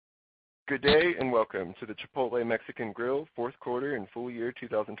Good day, and welcome to the Chipotle Mexican Grill fourth quarter and full year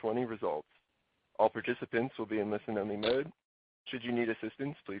 2020 results. All participants will be in listen-only mode. Should you need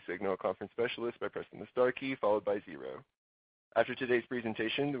assistance, please signal a conference specialist by pressing the star key followed by 0. After today's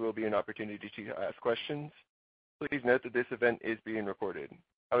presentation, there will be an opportunity to ask questions. Please note that this event is being recorded.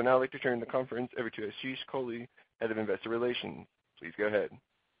 I would now like to turn the conference over to Ashish Kohli, Head of Investor Relations. Please go ahead.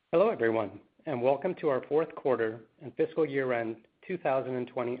 Hello, everyone, and welcome to our fourth quarter and fiscal year-end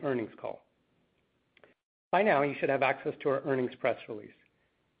 2020 earnings call. By now, you should have access to our earnings press release.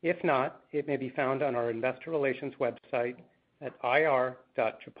 If not, it may be found on our investor relations website at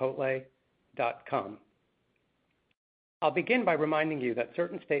ir.chipotle.com. I'll begin by reminding you that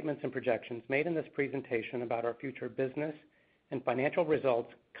certain statements and projections made in this presentation about our future business and financial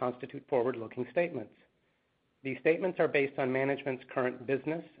results constitute forward-looking statements. These statements are based on management's current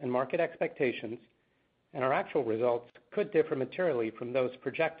business and market expectations, and our actual results could differ materially from those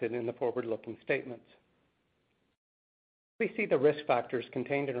projected in the forward-looking statements. Please see the risk factors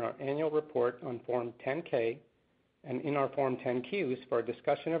contained in our annual report on Form 10-K and in our Form 10-Qs for a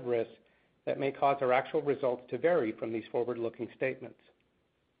discussion of risks that may cause our actual results to vary from these forward-looking statements.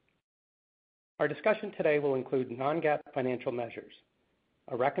 Our discussion today will include non-GAAP financial measures.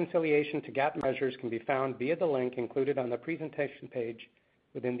 A reconciliation to GAAP measures can be found via the link included on the presentation page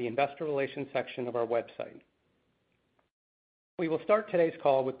within the investor relations section of our website. We will start today's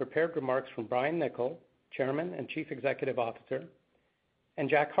call with prepared remarks from Brian Niccol, Chairman and Chief Executive Officer, and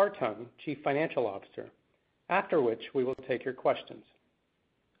Jack Hartung, Chief Financial Officer, after which we will take your questions.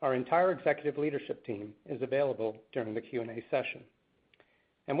 Our entire executive leadership team is available during the Q&A session.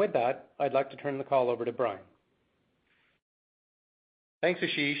 And with that, I'd like to turn the call over to Brian. Thanks,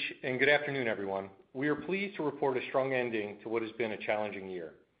 Ashish, and good afternoon, everyone. We are pleased to report a strong ending to what has been a challenging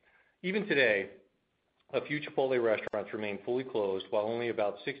year. Even today, a few Chipotle restaurants remain fully closed, while only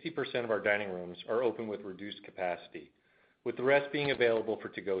about 60% of our dining rooms are open with reduced capacity, with the rest being available for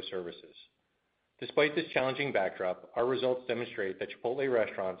to-go services. Despite this challenging backdrop, our results demonstrate that Chipotle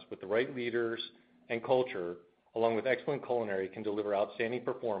restaurants with the right leaders and culture, along with excellent culinary, can deliver outstanding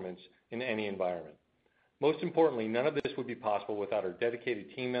performance in any environment. Most importantly, none of this would be possible without our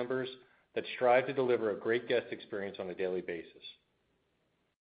dedicated team members that strive to deliver a great guest experience on a daily basis.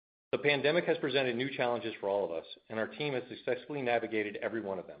 The pandemic has presented new challenges for all of us, and our team has successfully navigated every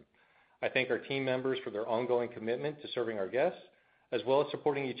one of them. I thank our team members for their ongoing commitment to serving our guests, as well as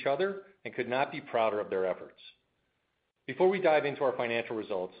supporting each other, and could not be prouder of their efforts. Before we dive into our financial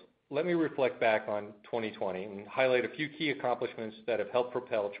results, let me reflect back on 2020 and highlight a few key accomplishments that have helped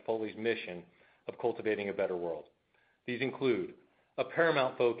propel Chipotle's mission of cultivating a better world. These include a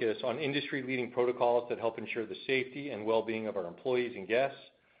paramount focus on industry-leading protocols that help ensure the safety and well-being of our employees and guests,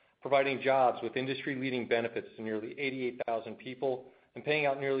 providing jobs with industry-leading benefits to nearly 88,000 people, and paying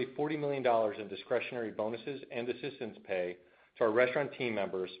out nearly $40 million in discretionary bonuses and assistance pay to our restaurant team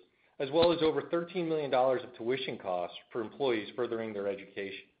members, as well as over $13 million of tuition costs for employees furthering their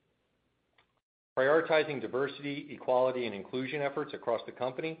education. Prioritizing diversity, equality, and inclusion efforts across the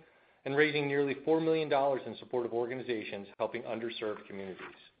company, and raising nearly $4 million in support of organizations helping underserved communities.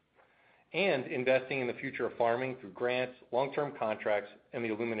 And investing in the future of farming through grants, long-term contracts, and the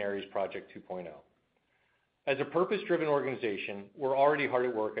Illuminaries Project 2.0. As a purpose-driven organization, we're already hard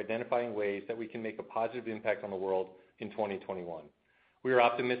at work identifying ways that we can make a positive impact on the world in 2021. We are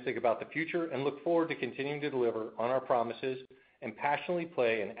optimistic about the future and look forward to continuing to deliver on our promises and passionately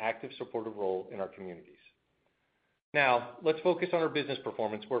play an active supportive role in our communities. Now, let's focus on our business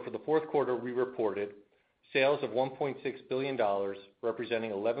performance, where for the fourth quarter we reported sales of $1.6 billion,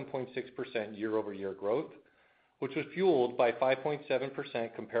 representing 11.6% year-over-year growth, which was fueled by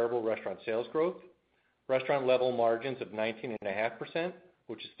 5.7% comparable restaurant sales growth, restaurant-level margins of 19.5%,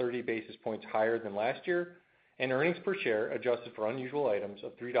 which is 30 basis points higher than last year, and earnings per share adjusted for unusual items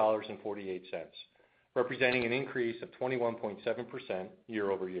of $3.48, representing an increase of 21.7%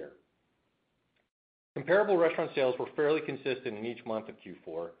 year-over-year. Comparable restaurant sales were fairly consistent in each month of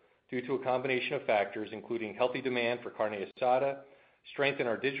Q4 due to a combination of factors including healthy demand for carne asada, strength in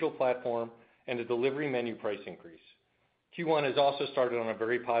our digital platform, and a delivery menu price increase. Q1 has also started on a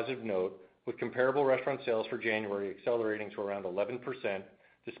very positive note, with comparable restaurant sales for January accelerating to around 11%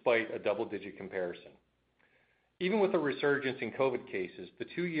 despite a double-digit comparison. Even with a resurgence in COVID cases, the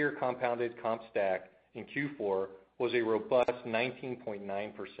 2-year compounded comp stack in Q4 was a robust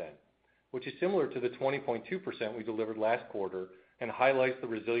 19.9%. Which is similar to the 20.2% we delivered last quarter and highlights the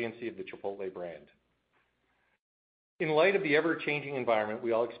resiliency of the Chipotle brand. In light of the ever-changing environment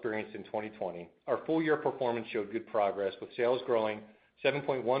we all experienced in 2020, our full-year performance showed good progress, with sales growing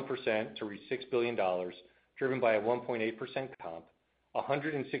 7.1% to reach $6 billion, driven by a 1.8% comp,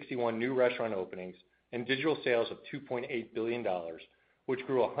 161 new restaurant openings, and digital sales of $2.8 billion, which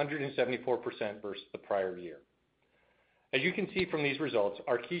grew 174% versus the prior year. As you can see from these results,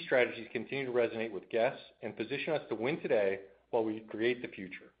 our key strategies continue to resonate with guests and position us to win today while we create the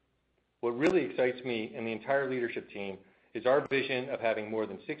future. What really excites me and the entire leadership team is our vision of having more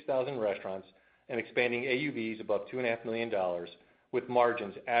than 6,000 restaurants and expanding AUVs above $2.5 million with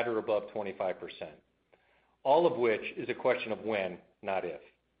margins at or above 25%. All of which is a question of when, not if.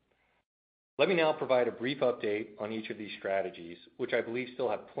 Let me now provide a brief update on each of these strategies, which I believe still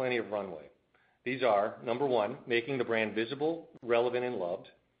have plenty of runway. These are, number one, making the brand visible, relevant, and loved.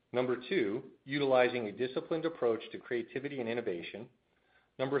 Number two, utilizing a disciplined approach to creativity and innovation.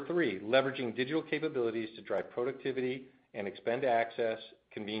 Number three, leveraging digital capabilities to drive productivity and expand access,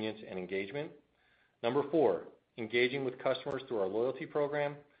 convenience, and engagement. Number four, engaging with customers through our loyalty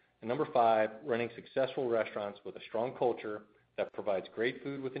program. And number five, running successful restaurants with a strong culture that provides great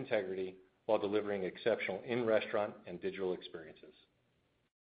food with integrity while delivering exceptional in-restaurant and digital experiences.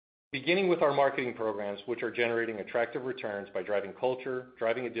 Beginning with our marketing programs, which are generating attractive returns by driving culture,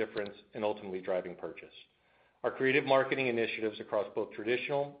 driving a difference, and ultimately driving purchase. Our creative marketing initiatives across both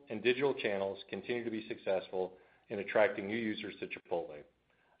traditional and digital channels continue to be successful in attracting new users to Chipotle,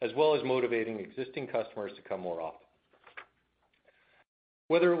 as well as motivating existing customers to come more often.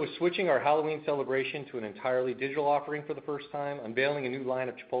 Whether it was switching our Halloween celebration to an entirely digital offering for the first time, unveiling a new line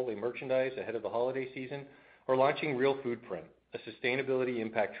of Chipotle merchandise ahead of the holiday season, or launching Real Food Print, a sustainability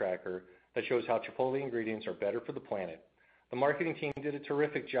impact tracker that shows how Chipotle ingredients are better for the planet, the marketing team did a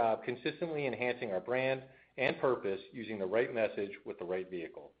terrific job consistently enhancing our brand and purpose using the right message with the right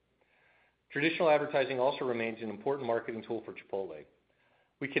vehicle. Traditional advertising also remains an important marketing tool for Chipotle.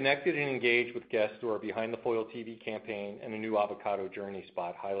 We connected and engaged with guests through our Behind the Foil TV campaign and a new avocado journey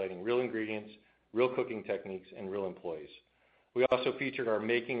spot highlighting real ingredients, real cooking techniques, and real employees. We also featured our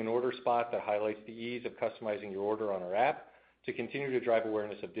Making an Order spot that highlights the ease of customizing your order on our app to continue to drive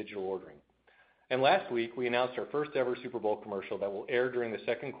awareness of digital ordering. And last week, we announced our first ever Super Bowl commercial that will air during the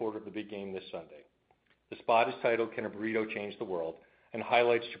second quarter of the big game this Sunday. The spot is titled, "Can a Burrito Change the World?" and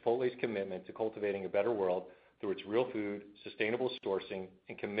highlights Chipotle's commitment to cultivating a better world through its real food, sustainable sourcing,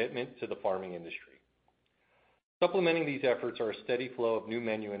 and commitment to the farming industry. Supplementing these efforts are a steady flow of new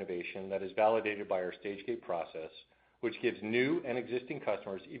menu innovation that is validated by our stage gate process, which gives new and existing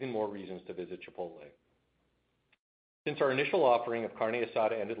customers even more reasons to visit Chipotle. Since our initial offering of carne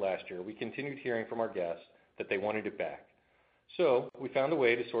asada ended last year, we continued hearing from our guests that they wanted it back. So we found a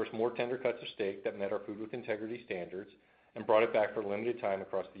way to source more tender cuts of steak that met our food with integrity standards and brought it back for a limited time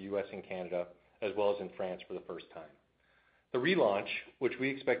across the U.S. and Canada, as well as in France for the first time. The relaunch, which we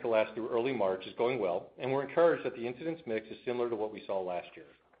expect to last through early March, is going well, and we're encouraged that the incidence mix is similar to what we saw last year.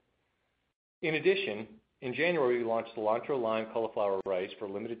 In addition, in January, we launched cilantro lime cauliflower rice for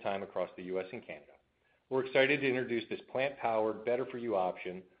a limited time across the U.S. and Canada. We're excited to introduce this plant-powered, better-for-you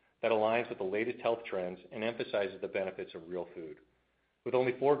option that aligns with the latest health trends and emphasizes the benefits of real food. With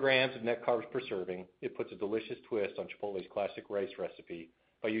only 4 grams of net carbs per serving, it puts a delicious twist on Chipotle's classic rice recipe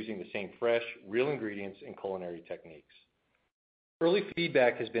by using the same fresh, real ingredients and culinary techniques. Early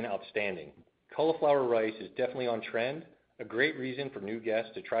feedback has been outstanding. Cauliflower rice is definitely on trend, a great reason for new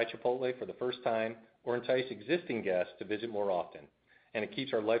guests to try Chipotle for the first time or entice existing guests to visit more often, and it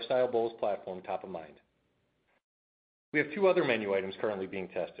keeps our Lifestyle Bowls platform top of mind. We have 2 other menu items currently being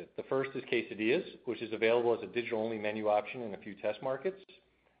tested. The first is quesadillas, which is available as a digital-only menu option in a few test markets.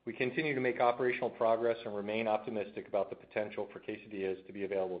 We continue to make operational progress and remain optimistic about the potential for quesadillas to be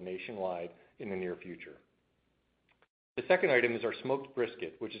available nationwide in the near future. The second item is our smoked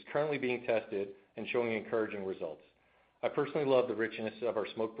brisket, which is currently being tested and showing encouraging results. I personally love the richness of our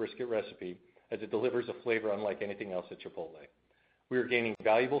smoked brisket recipe as it delivers a flavor unlike anything else at Chipotle. We are gaining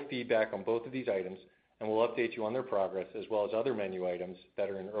valuable feedback on both of these items, and we'll update you on their progress as well as other menu items that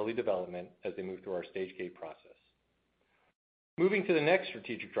are in early development as they move through our stage gate process. Moving to the next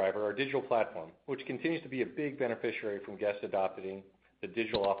strategic driver, our digital platform, which continues to be a big beneficiary from guests adopting the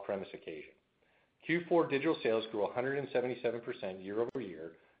digital off-premise occasion. Q4 digital sales grew 177% year over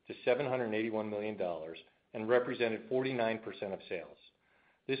year to $781 million and represented 49% of sales.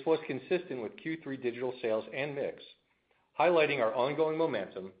 This was consistent with Q3 digital sales and mix, highlighting our ongoing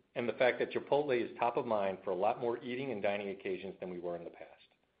momentum and the fact that Chipotle is top of mind for a lot more eating and dining occasions than we were in the past.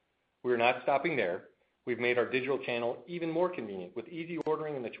 We are not stopping there. We've made our digital channel even more convenient with easy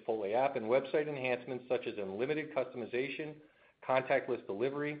ordering in the Chipotle app and website enhancements such as unlimited customization, contactless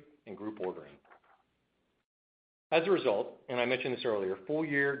delivery, and group ordering. As a result, and I mentioned this earlier,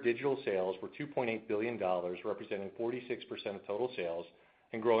 full-year digital sales were $2.8 billion, representing 46% of total sales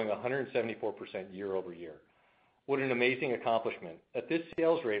and growing 174% year over year. What an amazing accomplishment. At this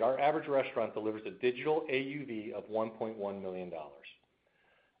sales rate, our average restaurant delivers a digital AUV of $1.1 million.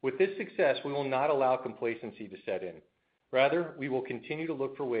 With this success, we will not allow complacency to set in. Rather, we will continue to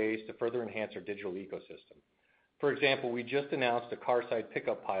look for ways to further enhance our digital ecosystem. For example, we just announced a carside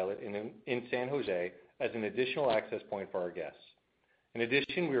pickup pilot in San Jose as an additional access point for our guests. In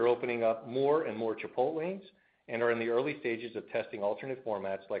addition, we are opening up more and more Chipotlanes and are in the early stages of testing alternate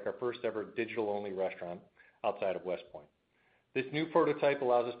formats like our first ever digital-only restaurant outside of West Point. This new prototype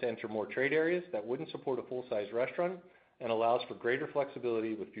allows us to enter more trade areas that wouldn't support a full-size restaurant and allows for greater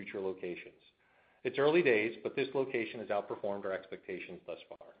flexibility with future locations. It's early days, but this location has outperformed our expectations thus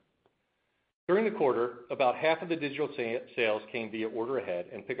far. During the quarter, about half of the digital sales came via order ahead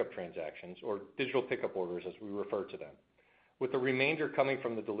and pickup transactions, or digital pickup orders as we refer to them, with the remainder coming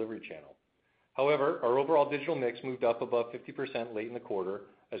from the delivery channel. However, our overall digital mix moved up above 50% late in the quarter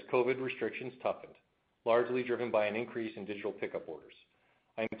as COVID restrictions toughened, largely driven by an increase in digital pickup orders.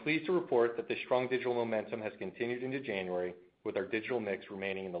 I am pleased to report that this strong digital momentum has continued into January, with our digital mix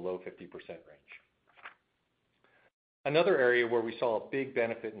remaining in the low 50% range. Another area where we saw a big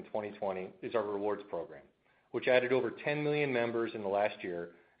benefit in 2020 is our rewards program, which added over 10 million members in the last year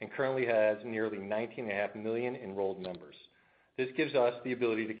and currently has nearly 19.5 million enrolled members. This gives us the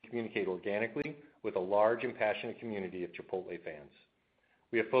ability to communicate organically with a large and passionate community of Chipotle fans.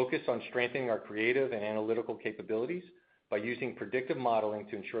 We have focused on strengthening our creative and analytical capabilities by using predictive modeling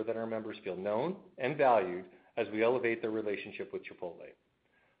to ensure that our members feel known and valued as we elevate their relationship with Chipotle.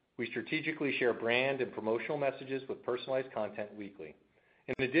 We strategically share brand and promotional messages with personalized content weekly.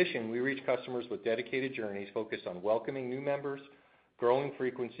 In addition, we reach customers with dedicated journeys focused on welcoming new members, growing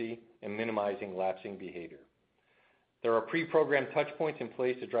frequency, and minimizing lapsing behavior. There are pre-programmed touch points in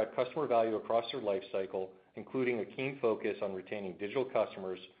place to drive customer value across their life cycle, including a keen focus on retaining digital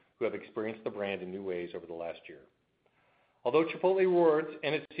customers who have experienced the brand in new ways over the last year. Although Chipotle Rewards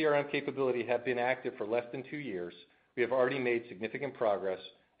and its CRM capability have been active for less than 2 years, we have already made significant progress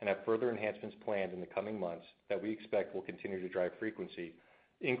and have further enhancements planned in the coming months that we expect will continue to drive frequency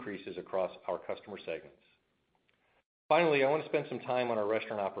increases across our customer segments. Finally, I want to spend some time on our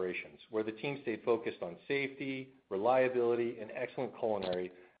restaurant operations, where the team stayed focused on safety, reliability, and excellent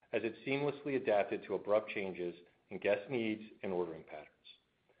culinary as it seamlessly adapted to abrupt changes in guest needs and ordering patterns.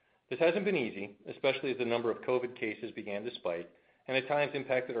 This hasn't been easy, especially as the number of COVID cases began to spike and at times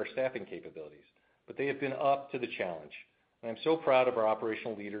impacted our staffing capabilities, but they have been up to the challenge. And I'm so proud of our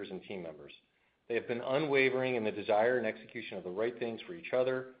operational leaders and team members. They have been unwavering in the desire and execution of the right things for each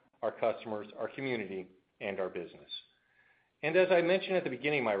other, our customers, our community, and our business. And as I mentioned at the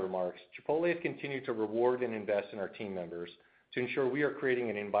beginning of my remarks, Chipotle has continued to reward and invest in our team members to ensure we are creating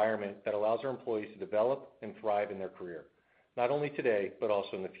an environment that allows our employees to develop and thrive in their career, not only today, but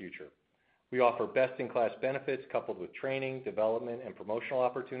also in the future. We offer best-in-class benefits coupled with training, development, and promotional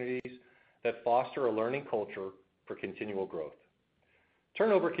opportunities that foster a learning culture for continual growth.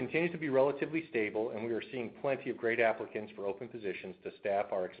 Turnover continues to be relatively stable, and we are seeing plenty of great applicants for open positions to staff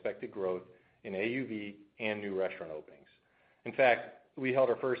our expected growth in AUV and new restaurant openings. In fact, we held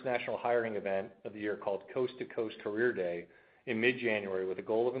our first national hiring event of the year called Coast to Coast Career Day in mid-January with a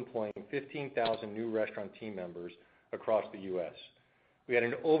goal of employing 15,000 new restaurant team members across the U.S. We had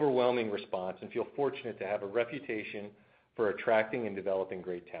an overwhelming response and feel fortunate to have a reputation for attracting and developing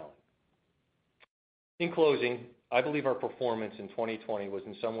great talent. In closing, I believe our performance in 2020 was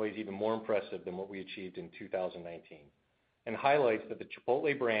in some ways even more impressive than what we achieved in 2019, and highlights that the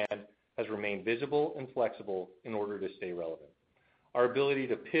Chipotle brand has remained visible and flexible in order to stay relevant. Our ability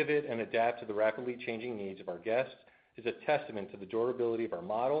to pivot and adapt to the rapidly changing needs of our guests is a testament to the durability of our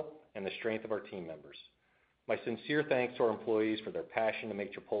model and the strength of our team members. My sincere thanks to our employees for their passion to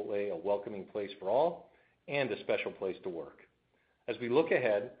make Chipotle a welcoming place for all and a special place to work. As we look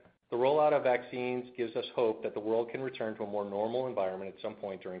ahead, the rollout of vaccines gives us hope that the world can return to a more normal environment at some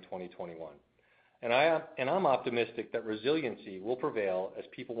point during 2021. And I'm optimistic that resiliency will prevail as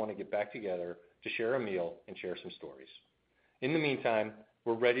people want to get back together to share a meal and share some stories. In the meantime,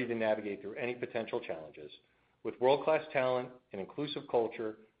 we're ready to navigate through any potential challenges. With world-class talent, an inclusive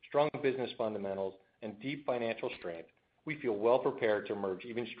culture, strong business fundamentals, and deep financial strength, we feel well prepared to emerge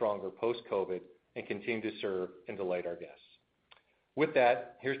even stronger post-COVID and continue to serve and delight our guests. With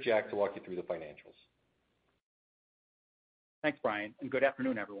that, here's Jack to walk you through the financials. Thanks, Brian, and good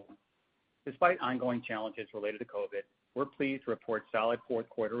afternoon, everyone. Despite ongoing challenges related to COVID, we're pleased to report solid fourth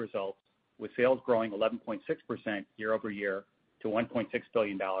quarter results, with sales growing 11.6% year over year to $1.6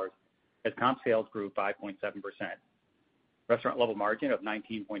 billion, as comp sales grew 5.7%. Restaurant level margin of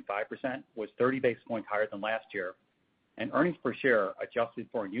 19.5% was 30 basis points higher than last year, and earnings per share adjusted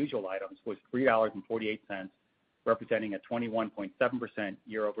for unusual items was $3.48, representing a 21.7%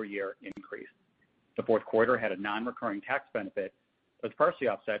 year-over-year increase. The fourth quarter had a non-recurring tax benefit that was partially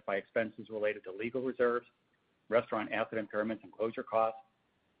offset by expenses related to legal reserves, restaurant asset impairments and closure costs,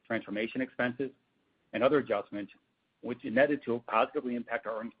 transformation expenses, and other adjustments, which netted to positively impact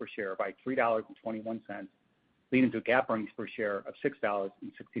our earnings per share by $3.21, leading to a GAAP earnings per share of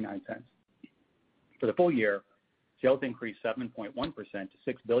 $6.69. For the full year, sales increased 7.1%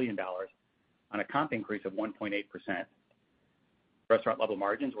 to $6 billion on a comp increase of 1.8%. Restaurant level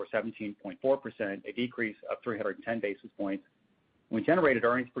margins were 17.4%, a decrease of 310 basis points. We generated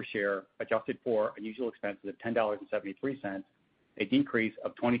earnings per share adjusted for unusual expenses of $10.73, a decrease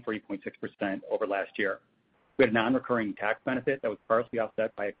of 23.6% over last year. We had a non-recurring tax benefit that was partially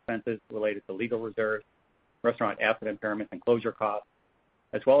offset by expenses related to legal reserves, restaurant asset impairments and closure costs,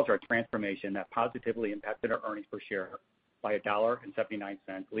 as well as our transformation that positively impacted our earnings per share by $1.79,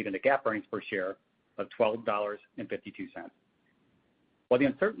 leading to GAAP earnings per share of $12.52. While the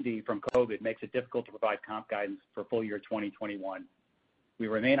uncertainty from COVID makes it difficult to provide comp guidance for full year 2021, we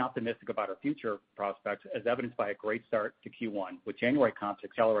remain optimistic about our future prospects as evidenced by a great start to Q1, with January comps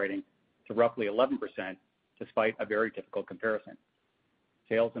accelerating to roughly 11% despite a very difficult comparison.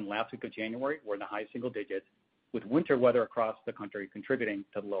 Sales in the last week of January were in the high single digits, with winter weather across the country contributing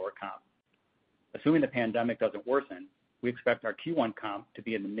to the lower comp. Assuming the pandemic doesn't worsen, we expect our Q1 comp to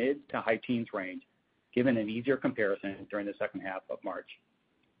be in the mid to high teens range, given an easier comparison during the second half of March.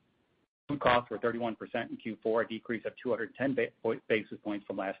 Food costs were 31% in Q4, a decrease of 210 basis points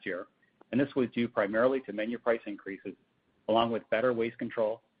from last year, and this was due primarily to menu price increases, along with better waste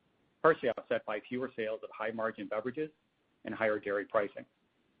control, partially offset by fewer sales of high-margin beverages and higher dairy pricing.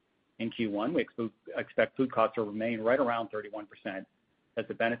 In Q1, we expect food costs to remain right around 31%, as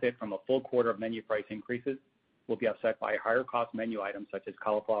the benefit from a full quarter of menu price increases will be offset by higher cost menu items such as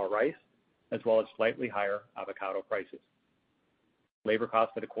cauliflower rice, as well as slightly higher avocado prices. Labor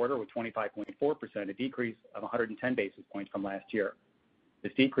costs for the quarter were 25.4%, a decrease of 110 basis points from last year.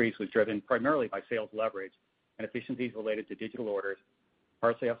 This decrease was driven primarily by sales leverage and efficiencies related to digital orders,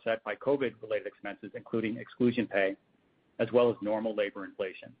 partially offset by COVID-related expenses, including exclusion pay, as well as normal labor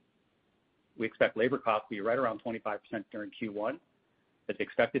inflation. We expect labor costs to be right around 25% during Q1, as the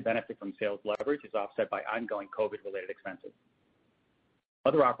expected benefit from sales leverage is offset by ongoing COVID-related expenses.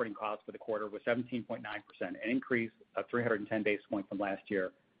 Other operating costs for the quarter were 17.9%, an increase of 310 basis points from last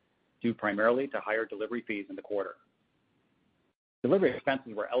year, due primarily to higher delivery fees in the quarter. Delivery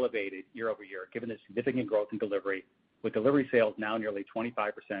expenses were elevated year over year, given the significant growth in delivery, with delivery sales now nearly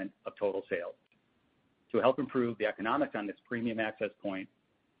 25% of total sales. To help improve the economics on this premium access point,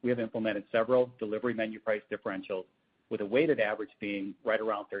 we have implemented several delivery menu price differentials, with a weighted average being right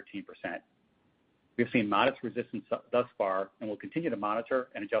around 13%. We've seen modest resistance thus far and will continue to monitor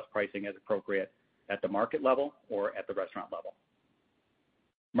and adjust pricing as appropriate at the market level or at the restaurant level.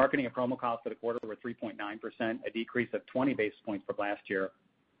 Marketing and promo costs for the quarter were 3.9%, a decrease of 20 basis points from last year,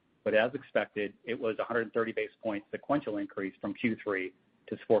 but as expected, it was 130 basis points sequential increase from Q3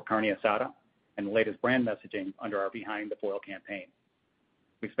 to support carne asada and the latest brand messaging under our Behind the Foil campaign.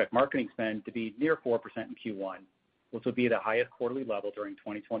 We expect marketing spend to be near 4% in Q1, which will be the highest quarterly level during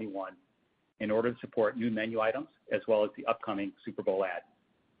 2021, in order to support new menu items as well as the upcoming Super Bowl ad.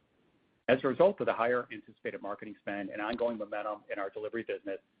 As a result of the higher anticipated marketing spend and ongoing momentum in our delivery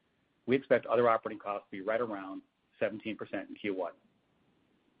business, we expect other operating costs to be right around 17% in Q1.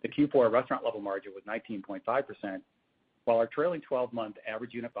 The Q4 restaurant level margin was 19.5%, while our trailing 12-month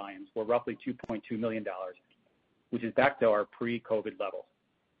average unit volumes were roughly $2.2 million, which is back to our pre-COVID levels.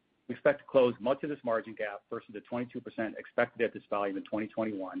 We expect to close much of this margin gap versus the 22% expected at this volume in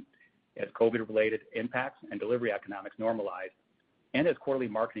 2021 as COVID-related impacts and delivery economics normalize and as quarterly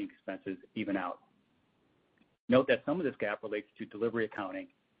marketing expenses even out. Note that some of this gap relates to delivery accounting,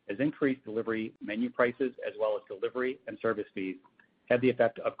 as increased delivery menu prices as well as delivery and service fees have the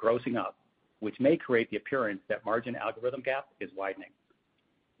effect of grossing up, which may create the appearance that margin algorithm gap is widening.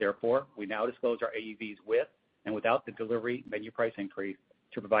 Therefore, we now disclose our AUVs with and without the delivery menu price increase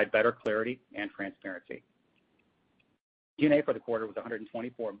to provide better clarity and transparency. G&A for the quarter was $124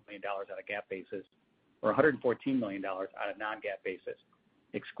 million on a GAAP basis, or $114 million on a non-GAAP basis,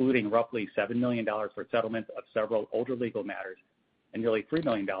 excluding roughly $7 million for settlement of several older legal matters and nearly $3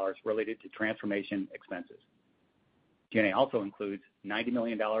 million related to transformation expenses. G&A also includes $90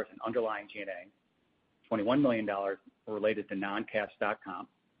 million in underlying G&A, $21 million related to non-cash stock comp,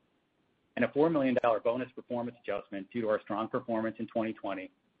 and a $4 million bonus performance adjustment due to our strong performance in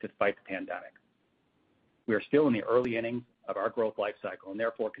 2020 despite the pandemic. We are still in the early innings of our growth life cycle and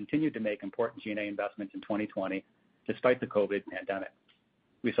therefore continue to make important G&A investments in 2020 despite the COVID pandemic.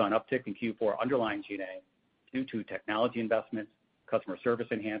 We saw an uptick in Q4 underlying G&A due to technology investments, customer service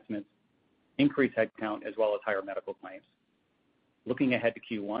enhancements, increased headcount, as well as higher medical claims. Looking ahead to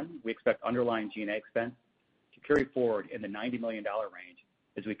Q1, we expect underlying G&A expense to carry forward in the $90 million range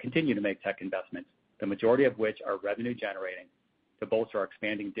as we continue to make tech investments, the majority of which are revenue generating to bolster our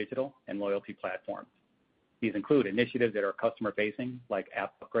expanding digital and loyalty platforms. These include initiatives that are customer facing, like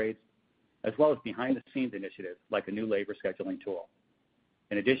app upgrades, as well as behind the scenes initiatives like a new labor scheduling tool.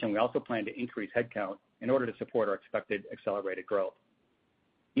 In addition, we also plan to increase headcount in order to support our expected accelerated growth.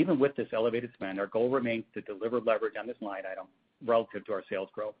 Even with this elevated spend, our goal remains to deliver leverage on this line item relative to our sales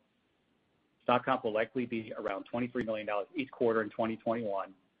growth. Stock comp will likely be around $23 million each quarter in 2021,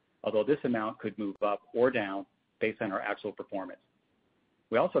 although this amount could move up or down based on our actual performance.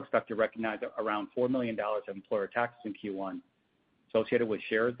 We also expect to recognize around $4 million of employer taxes in Q1 associated with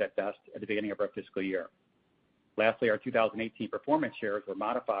shares that vest at the beginning of our fiscal year. Lastly, our 2018 performance shares were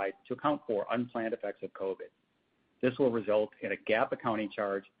modified to account for unplanned effects of COVID. This will result in a GAAP accounting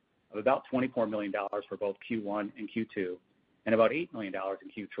charge of about $24 million for both Q1 and Q2, and about $8 million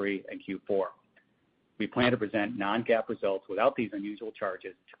in Q3 and Q4. We plan to present non-GAAP results without these unusual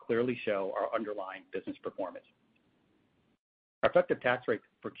charges to clearly show our underlying business performance. Our effective tax rate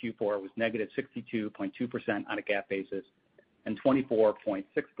for Q4 was negative 62.2% on a GAAP basis and 24.6%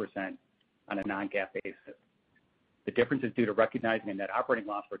 on a non-GAAP basis. The difference is due to recognizing a net operating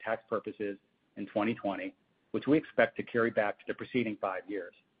loss for tax purposes in 2020, which we expect to carry back to the preceding 5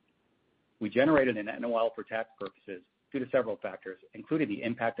 years. We generated an NOL for tax purposes due to several factors, including the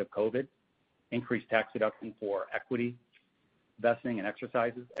impact of COVID, increased tax deduction for equity, vesting and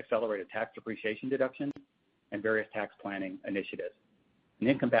exercises, accelerated tax depreciation deductions, and various tax planning initiatives. An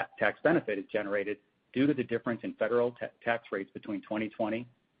income tax benefit is generated due to the difference in federal tax rates between 2020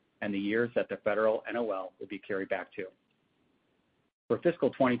 and the years that the federal NOL will be carried back to. For fiscal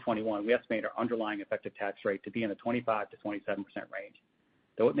 2021, we estimate our underlying effective tax rate to be in the 25 to 27% range,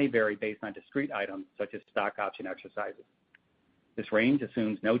 though it may vary based on discrete items such as stock option exercises. This range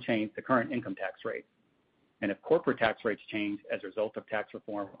assumes no change to current income tax rates, and if corporate tax rates change as a result of tax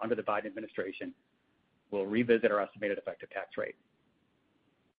reform under the Biden administration, we'll revisit our estimated effective tax rate.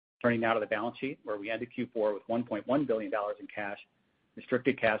 Turning now to the balance sheet, where we ended Q4 with $1.1 billion in cash,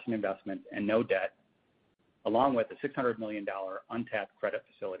 restricted cash and investments, and no debt, along with a $600 million untapped credit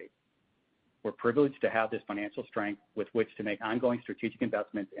facility. We're privileged to have this financial strength with which to make ongoing strategic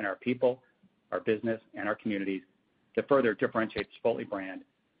investments in our people, our business, and our communities to further differentiate the Chipotle brand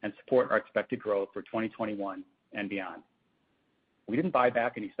and support our expected growth for 2021 and beyond. We didn't buy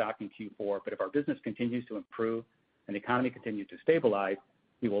back any stock in Q4, but if our business continues to improve and the economy continues to stabilize,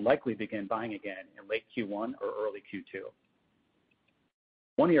 we will likely begin buying again in late Q1 or early Q2.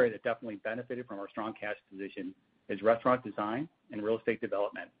 One area that definitely benefited from our strong cash position is restaurant design and real estate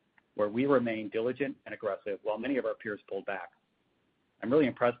development, where we remain diligent and aggressive while many of our peers pulled back. I'm really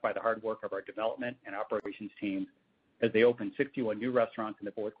impressed by the hard work of our development and operations teams as they opened 61 new restaurants in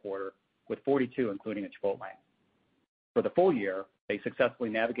the fourth quarter, with 42 including a Chipotle. For the full year, they successfully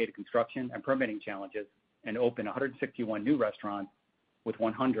navigated construction and permitting challenges and opened 161 new restaurants, with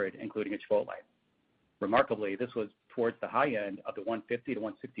 100 including a Chipotle. Remarkably, this was towards the high end of the 150 to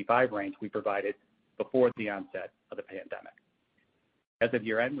 165 range we provided before the onset of the pandemic. As of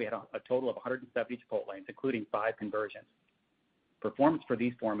year end, we had a total of 170 Chipotles, including 5 conversions. Performance for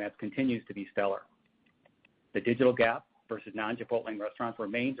these formats continues to be stellar. The digital gap versus non-Chipotle restaurants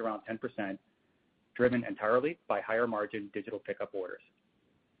remains around 10%, driven entirely by higher margin digital pickup orders.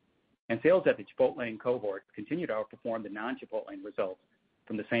 And sales at the Chipotle cohort continue to outperform the non-Chipotle results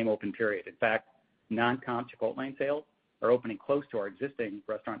from the same open period. In fact, non-comp Chipotle sales are opening close to our existing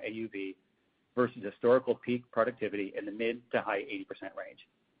restaurant AUV versus historical peak productivity in the mid to high 80% range.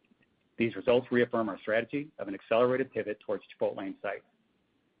 These results reaffirm our strategy of an accelerated pivot towards Chipotle sites.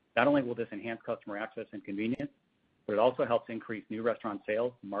 Not only will this enhance customer access and convenience, but it also helps increase new restaurant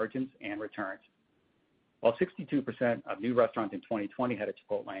sales, margins, and returns. While 62% of new restaurants in 2020 had a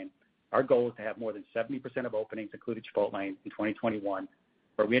Chipotle, our goal is to have more than 70% of openings include Chipotle in 2021,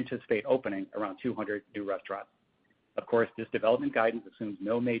 where we anticipate opening around 200 new restaurants. Of course, this development guidance assumes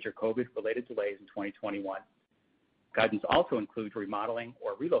no major COVID-related delays in 2021. Guidance also includes remodeling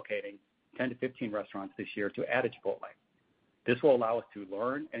or relocating 10 to 15 restaurants this year to add a Chipotle. This will allow us to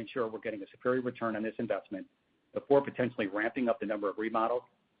learn and ensure we're getting a superior return on this investment before potentially ramping up the number of remodels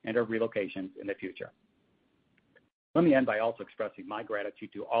and or relocations in the future. Let me end by also expressing my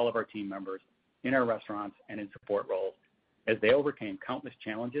gratitude to all of our team members in our restaurants and in support roles as they overcame countless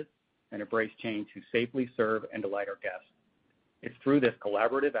challenges and embraced change to safely serve and delight our guests. It's through this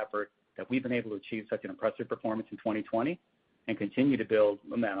collaborative effort that we've been able to achieve such an impressive performance in 2020 and continue to build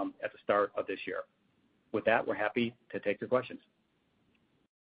momentum at the start of this year. With that, we're happy to take your questions.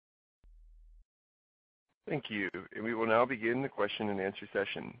 Thank you. And we will now begin the question and answer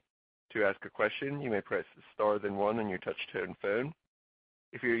session. To ask a question, you may press star then one on your touch-tone phone.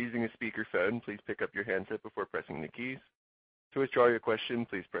 If you're using a speakerphone, please pick up your handset before pressing the keys. To withdraw your question,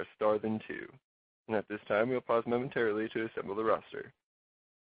 please press star then two. And at this time, we'll pause momentarily to assemble the roster.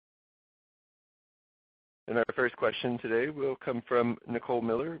 And our first question today will come from Nicole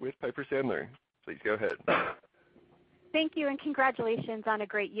Miller with Piper Sandler. Please go ahead. Thank you, and congratulations on a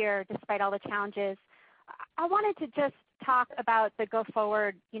great year despite all the challenges. I wanted to just talk about the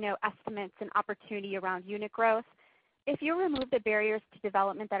go-forward, estimates and opportunity around unit growth. If you remove the barriers to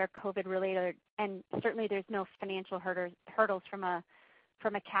development that are COVID-related, and certainly there's no financial hurdles from a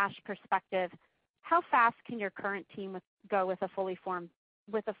cash perspective, how fast can your current team go with a fully formed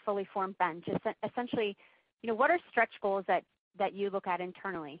bench? Essentially, what are stretch goals that you look at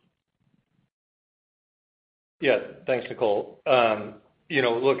internally? Yeah, thanks, Nicole.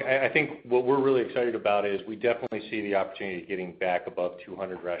 Look, I think what we're really excited about is we definitely see the opportunity of getting back above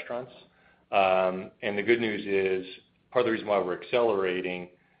 200 restaurants. And the good news is part of the reason why we're accelerating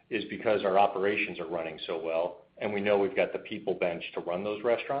is because our operations are running so well, and we know we've got the people bench to run those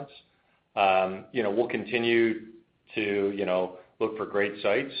restaurants. We'll continue to, look for great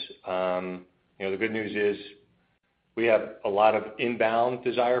sites. The good news is we have a lot of inbound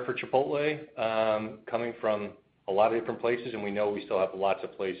desire for Chipotle coming from a lot of different places, and we know we still have lots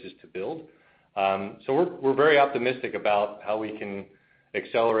of places to build. So we're very optimistic about how we can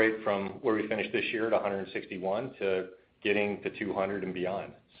accelerate from where we finished this year at 161 to getting to 200 and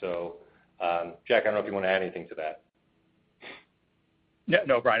beyond. So, Jack, I don't know if you want to add anything to that.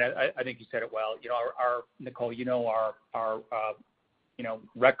 No, Brian, I think you said it well. Nicole, our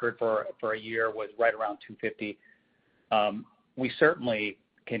record for a year was right around 250. We certainly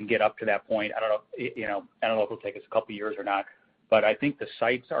can get up to that point. I don't know if it'll take us a couple of years or not, but I think the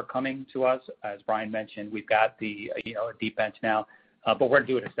sites are coming to us. As Brian mentioned, we've got a deep bench now, but we're going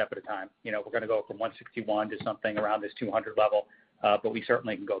to do it a step at a time. We're going to go from 161 to something around this 200 level, but we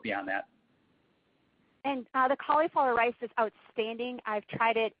certainly can go beyond that. And the cauliflower rice is outstanding. I've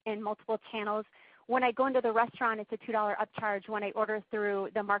tried it in multiple channels. When I go into the restaurant, it's a $2 upcharge. When I order through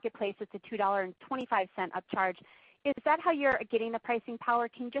the marketplace, it's a $2.25 upcharge. Is that how you're getting the pricing power?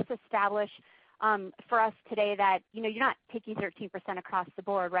 Can you just establish for us today that you're not taking 13% across the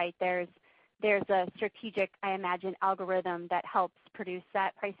board, right? There's a strategic, I imagine, algorithm that helps produce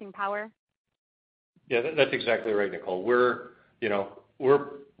that pricing power. Yeah, that's exactly right, Nicole. We're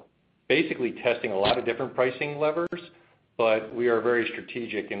basically testing a lot of different pricing levers, but we are very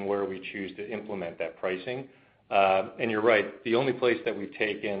strategic in where we choose to implement that pricing. And you're right, the only place that we've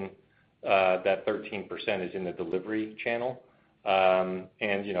taken that 13% is in the delivery channel. And,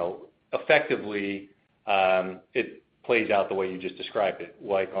 effectively, it plays out the way you just described it,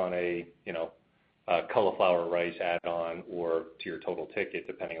 like on a cauliflower rice add-on or to your total ticket,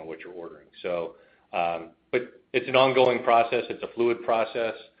 depending on what you're ordering. So, but it's an ongoing process. It's a fluid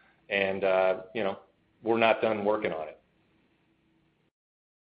process. And, we're not done working on it.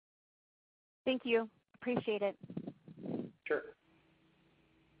 Thank you. Appreciate it. Sure.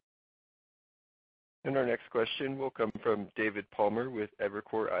 And our next question will come from David Palmer with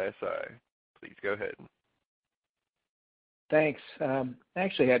Evercore ISI. Please go ahead. Thanks. I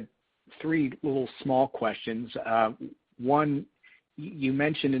actually had three little small questions. One, you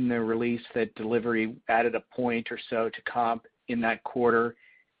mentioned in the release that delivery added a point or so to comp in that quarter.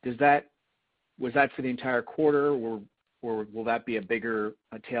 Was that for the entire quarter, or will that be a bigger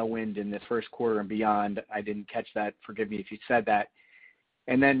tailwind in the first quarter and beyond? I didn't catch that. Forgive me if you said that.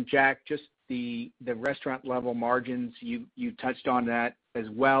 And then, Jack, just the restaurant level margins, you touched on that as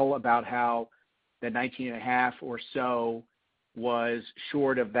well, about how the 19.5 or so was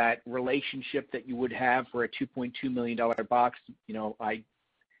short of that relationship that you would have for a $2.2 million box,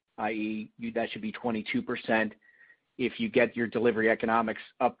 i.e. that should be 22% if you get your delivery economics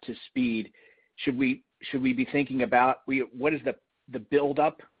up to speed. Should we be thinking about what is the build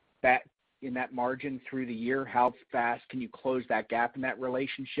up that in that margin through the year? How fast can you close that gap in that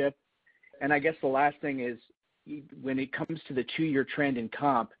relationship? And I guess the last thing is, when it comes to the 2-year trend in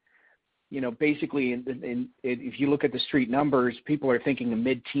comp, basically, if you look at the street numbers, people are thinking the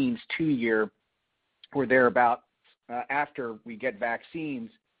mid-teens 2-year or thereabout after we get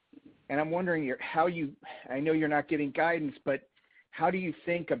vaccines. And I'm wondering I know you're not giving guidance, but how do you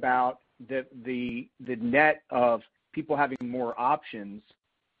think about the net of people having more options,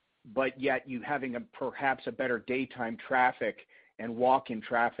 but yet you having perhaps a better daytime traffic and walk-in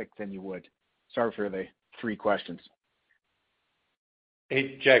traffic than you would? Sorry for the 3 questions.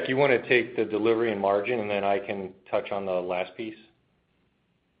 Hey, Jack, you want to take the delivery and margin, and then I can touch on the last piece?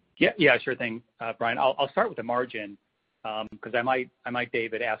 Yeah, sure thing, Brian. I'll start with the margin because I might,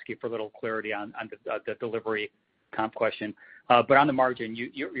 David, ask you for a little clarity on the delivery comp question. But on the margin,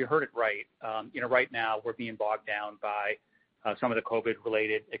 you heard it right. Right now we're being bogged down by some of the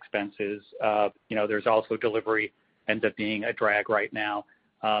COVID-related expenses. There's also delivery ends up being a drag right now.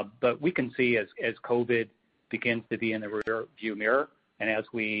 But we can see as COVID begins to be in the rear view mirror, and as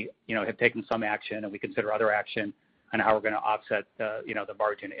we have taken some action and we consider other action on how we're going to offset the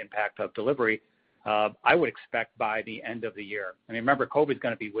margin impact of delivery, I would expect by the end of the year. I mean, remember, COVID is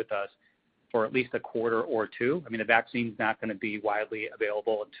going to be with us for at least a quarter or two. I mean, the vaccine's not going to be widely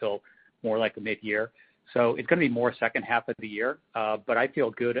available until more like the mid-year. So it's going to be more second half of the year. But I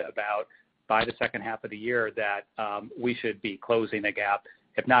feel good about by the second half of the year that we should be closing the gap.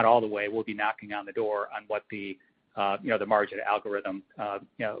 If not all the way, we'll be knocking on the door on what the margin algorithm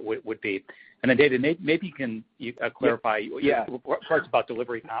would be. And then David, maybe you can clarify parts about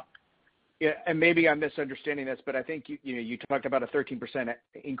delivery comp. Yeah, and maybe I'm misunderstanding this, but I think you talked about a 13%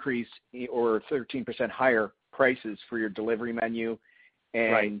 increase or 13% higher prices for your delivery menu,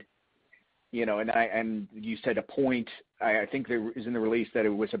 and right. And you said a point. I think there is in the release that it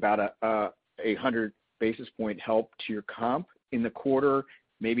was about a 100 basis point help to your comp in the quarter.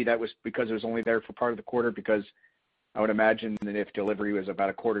 Maybe that was because it was only there for part of the quarter, because I would imagine that if delivery was about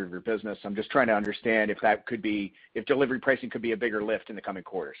a quarter of your business, I'm just trying to understand if delivery pricing could be a bigger lift in the coming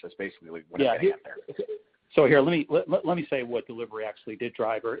quarters. That's basically what I'm getting at there. So here, let me say what delivery actually did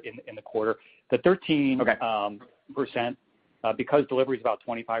drive in the quarter. The 13%, because delivery is about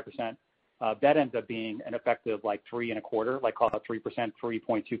 25%, that ends up being an effective like 3.25%, like call it 3%,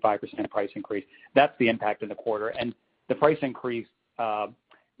 3.25% price increase. That's the impact in the quarter. And the price increase,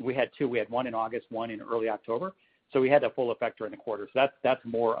 we had two. We had one in August, one in early October. So we had the full effect during the quarter. So that's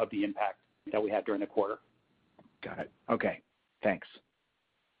more of the impact that we had during the quarter. Got it. Okay. Thanks.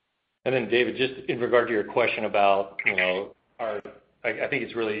 And then, David, just in regard to your question about, I think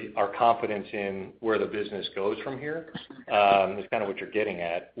it's really our confidence in where the business goes from here is kind of what you're getting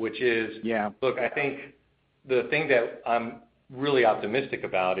at, which is, look, I think the thing that I'm really optimistic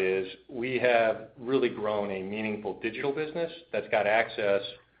about is we have really grown a meaningful digital business that's got access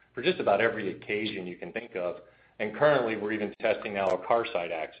for just about every occasion you can think of. And currently, we're even testing now a car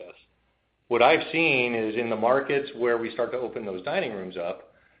side access. What I've seen is in the markets where we start to open those dining rooms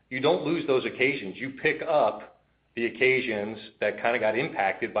up, you don't lose those occasions. You pick up the occasions that kind of got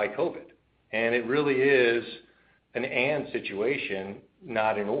impacted by COVID. And it really is an and situation,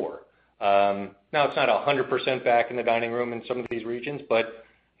 not an or. Now, it's not 100% back in the dining room in some of these regions, but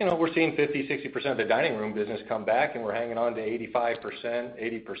we're seeing 50, 60% of the dining room business come back, and we're hanging on to 85%,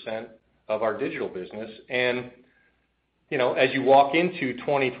 80% of our digital business. And as you walk into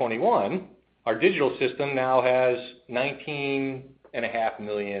 2021, our digital system now has 19.5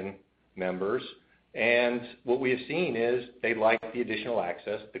 million members. And what we have seen is they like the additional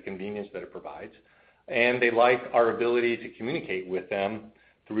access, the convenience that it provides, and they like our ability to communicate with them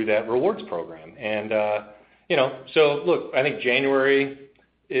through that rewards program. And, so look, I think January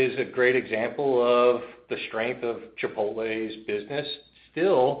is a great example of the strength of Chipotle's business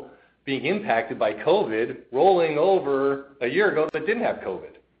still being impacted by COVID, rolling over a year ago that didn't have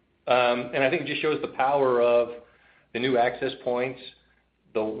COVID. And I think it just shows the power of the new access points,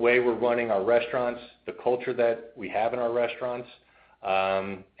 the way we're running our restaurants, the culture that we have in our restaurants,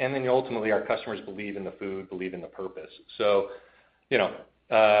 and then ultimately our customers believe in the food, believe in the purpose. So,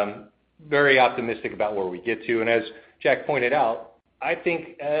 very optimistic about where we get to. And as Jack pointed out, I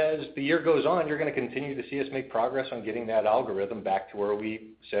think as the year goes on, you're going to continue to see us make progress on getting that algorithm back to where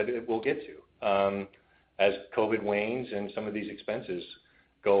we said it will get to as COVID wanes and some of these expenses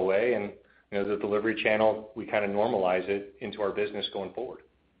go away. And the delivery channel, we kind of normalize it into our business going forward.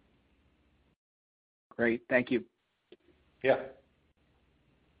 Great. Thank you. Yeah.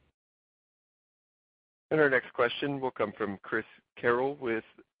 And our next question will come from Chris Carroll with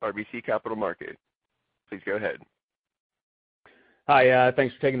RBC Capital Markets. Please go ahead. Hi,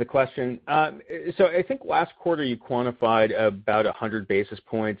 thanks for taking the question. So I think last quarter you quantified about 100 basis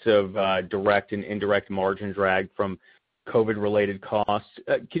points of direct and indirect margin drag from COVID-related costs.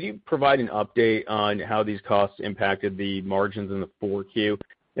 Could you provide an update on how these costs impacted the margins in the 4Q?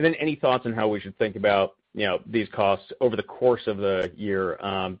 And then any thoughts on how we should think about these costs over the course of the year?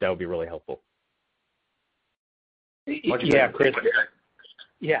 That would be really helpful. Yeah, Chris.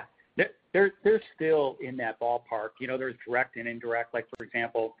 Yeah. They're still in that ballpark. There's direct and indirect. Like, for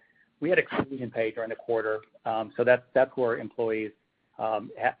example, we had exclusion pay during the quarter. So that's where employees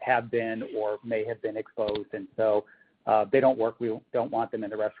have been or may have been exposed. And so They don't work. We don't want them in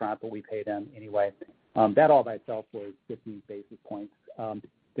the restaurant, but we pay them anyway. That all by itself was 50 basis points.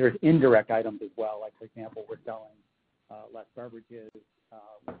 There's indirect items as well. Like, for example, we're selling less beverages.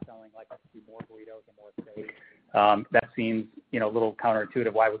 We're selling like a few more burritos and more steak. That seems, a little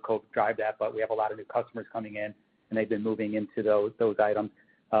counterintuitive. Why would COVID drive that? But we have a lot of new customers coming in, and they've been moving into those items.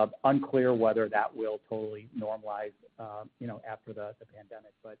 Unclear whether that will totally normalize, after the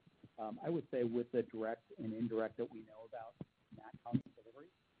pandemic. But I would say with the direct and indirect that we know about, not counting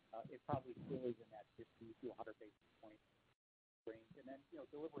delivery, it probably still is in that 50 to 100 basis point range. And then,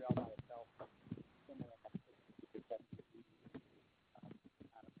 delivery all by itself, similar to 60 to 70 to 80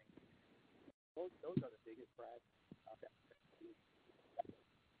 kind of thing. Those are the biggest drags that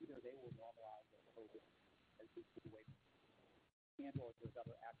either they will normalize or COVID as we move away from handle if there's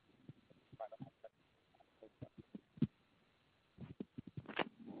other actions to try to offset.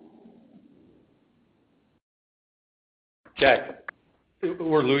 Jack,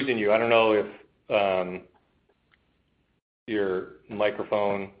 we're losing you. I don't know if your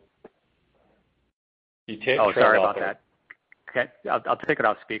microphone. Sorry about that. Okay, I'll take it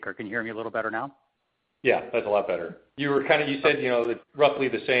off speaker. Can you hear me a little better now? Yeah, that's a lot better. You said it's roughly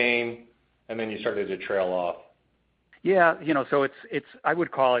the same, and then you started to trail off. Yeah, so it's I would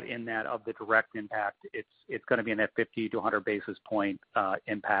call it in that of the direct impact, it's going to be in that 50 to 100 basis point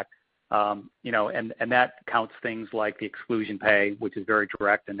impact. And that counts things like the exclusion pay, which is very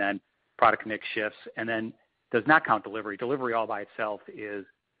direct, and then product mix shifts, and then does not count delivery. Delivery all by itself is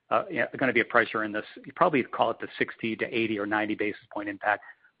going to be a pressure in this. You probably call it the 60 to 80 or 90 basis point impact.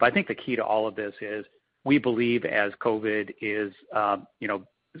 But I think the key to all of this is we believe as COVID is,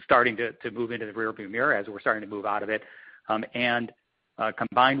 starting to move into the rearview mirror, as we're starting to move out of it, and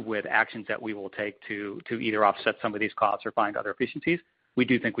combined with actions that we will take to either offset some of these costs or find other efficiencies, we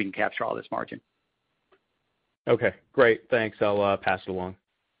do think we can capture all this margin. Okay, great. Thanks. I'll pass it along.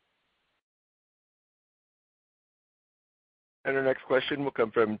 And our next question will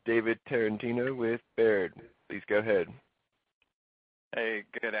come from David Tarantino with Baird. Please go ahead. Hey,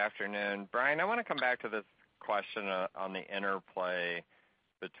 good afternoon. Brian, I want to come back to this question on the interplay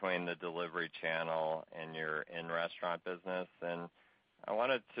between the delivery channel and your in-restaurant business. And I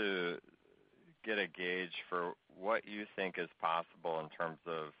wanted to get a gauge for what you think is possible in terms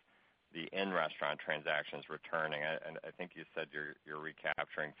of the in-restaurant transactions returning. I think you said you're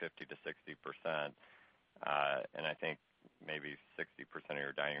recapturing 50 to 60%, and I think maybe 60% of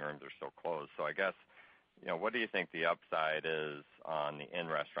your dining rooms are still closed. So I guess, what do you think the upside is on the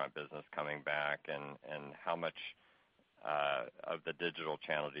in-restaurant business coming back, and how much of the digital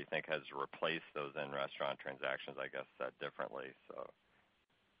channel do you think has replaced those in-restaurant transactions, I guess, differently? So.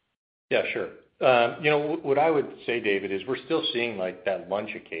 Yeah, sure. What I would say, David, is we're still seeing like that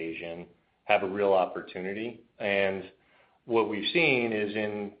lunch occasion have a real opportunity. And what we've seen is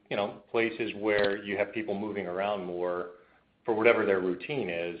in, places where you have people moving around more for whatever their routine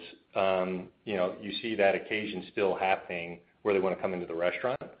is, you see that occasion still happening where they want to come into the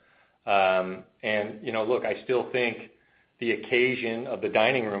restaurant. Look, I still think the occasion of the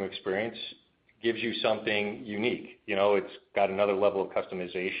dining room experience gives you something unique. It's got another level of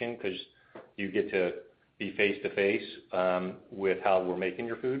customization because you get to be face-to-face with how we're making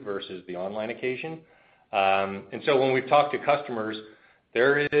your food versus the online occasion. And so when we've talked to customers,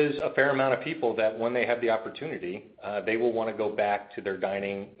 there is a fair amount of people that when they have the opportunity, they will want to go back to their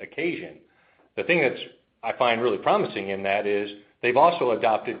dining occasion. The thing that's I find really promising in that is they've also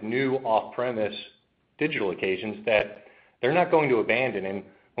adopted new off-premise digital occasions that they're not going to abandon. And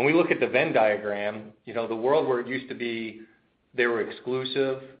when we look at the Venn diagram, the world where it used to be they were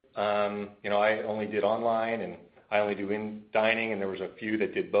exclusive, I only did online and I only do in dining, and there was a few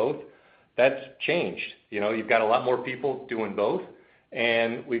that did both. That's changed. You've got a lot more people doing both,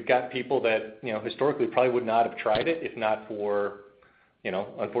 and we've got people that, historically probably would not have tried it if not for,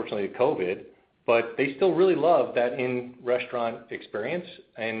 unfortunately, COVID. But they still really love that in-restaurant experience,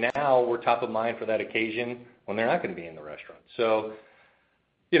 and now we're top of mind for that occasion when they're not going to be in the restaurant. So,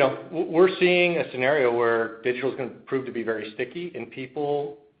 we're seeing a scenario where digital is going to prove to be very sticky, and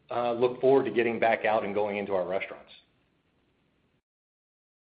people look forward to getting back out and going into our restaurants.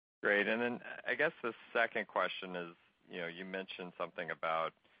 Great. And then I guess the second question is, you mentioned something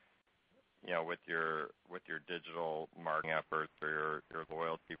about, with your digital marketing efforts or your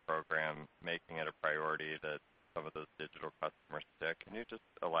loyalty program, making it a priority that some of those digital customers stick. Can you just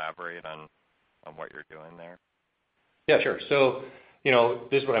elaborate on what you're doing there? Yeah, sure. So,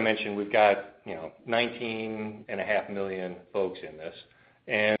 this is what I mentioned. We've got, 19.5 million folks in this,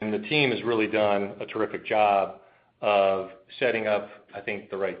 and the team has really done a terrific job of setting up, I think,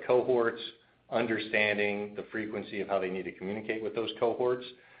 the right cohorts, understanding the frequency of how they need to communicate with those cohorts,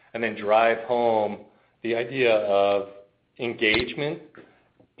 and then drive home the idea of engagement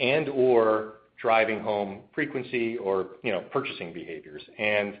and or driving home frequency or purchasing behaviors.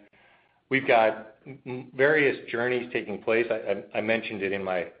 And we've got various journeys taking place. I mentioned it in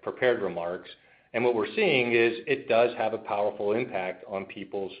my prepared remarks. And what we're seeing is it does have a powerful impact on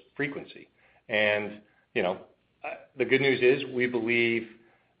people's frequency. And, the good news is we believe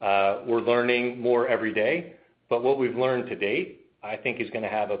we're learning more every day. But what we've learned to date, I think, is going to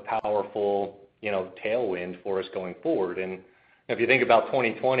have a powerful, tailwind for us going forward. And if you think about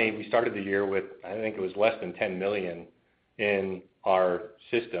 2020, we started the year with, I think it was less than 10 million in our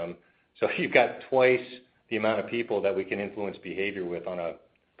system. So you've got twice the amount of people that we can influence behavior with on a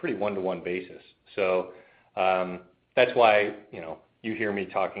pretty one-to-one basis. So that's why, you hear me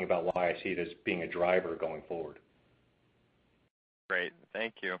talking about why I see it as being a driver going forward. Great.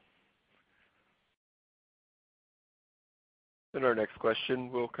 Thank you. And our next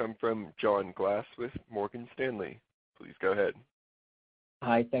question will come from John Glass with Morgan Stanley. Please go ahead.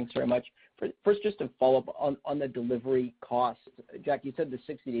 Hi, thanks very much. First, just to follow up on the delivery costs. Jack, you said the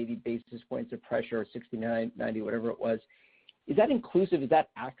 60 to 80 basis points of pressure, or 69, 90, whatever it was. Is that inclusive? Is that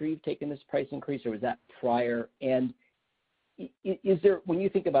after you've taken this price increase, or was that prior? And is there, when you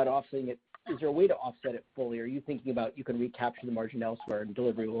think about offsetting it, is there a way to offset it fully? Or are you thinking about you can recapture the margin elsewhere and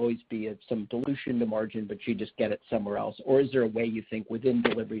delivery will always be some dilution to margin, but you just get it somewhere else? Or is there a way you think within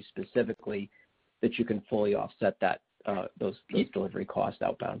delivery specifically that you can fully offset that those delivery costs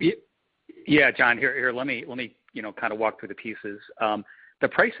outbound? Yeah, John, here let me kind of walk through the pieces. The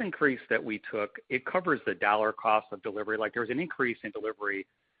price increase that we took, it covers the dollar cost of delivery. Like there was an increase in delivery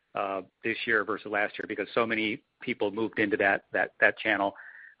this year versus last year because so many people moved into that channel.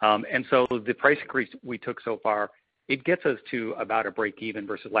 And so the price increase we took so far, it gets us to about a break even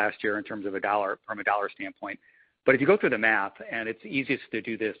versus last year in terms of from a dollar standpoint. But if you go through the math, and it's easiest to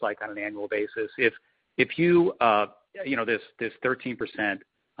do this like on an annual basis, if you this 13%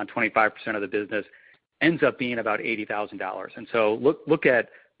 on 25% of the business ends up being about $80,000. And so look at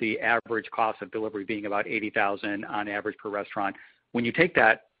the average cost of delivery being about $80,000 on average per restaurant. When you take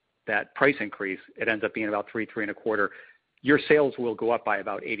that price increase, it ends up being about $3.25. Your sales will go up by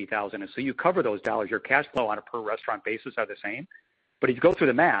about $80,000. And so you cover those dollars. Your cash flow on a per restaurant basis are the same. But if you go through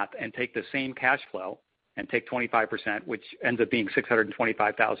the math and take the same cash flow and take 25%, which ends up being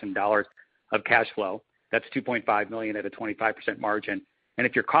 $625,000 of cash flow, that's $2.5 million at a 25% margin. And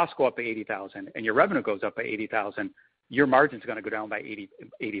if your costs go up by $80,000 and your revenue goes up by $80,000, your margin's going to go down by 80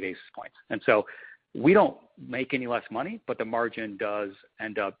 basis points. And so we don't make any less money, but the margin does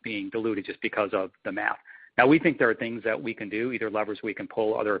end up being diluted just because of the math. Now, we think there are things that we can do, either levers we can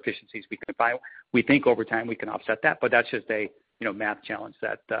pull, other efficiencies we can find. We think over time we can offset that, but that's just a math challenge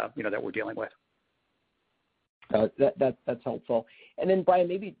that that we're dealing with. That's helpful. And then, Brian,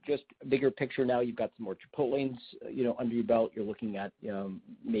 maybe just a bigger picture now. You've got some more Chipotlanes, under your belt. You're looking at,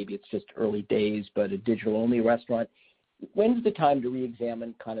 maybe it's just early days, but a digital-only restaurant. When's the time to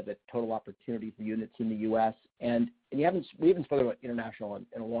re-examine kind of the total opportunity for units in the U.S.? And we haven't spoken about international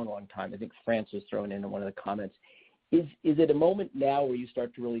in a long, long time. I think France was thrown in one of the comments. Is it a moment now where you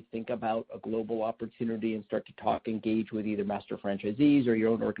start to really think about a global opportunity and start to engage with either master franchisees or your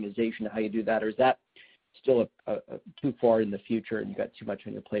own organization, how you do that? Or is that still too far in the future and you've got too much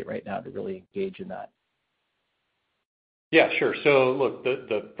on your plate right now to really engage in that? Yeah, sure. So look,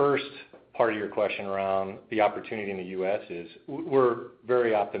 the first part of your question around the opportunity in the U.S. is we're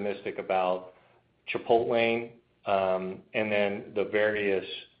very optimistic about Chipotle and then the various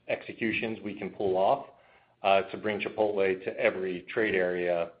executions we can pull off to bring Chipotle to every trade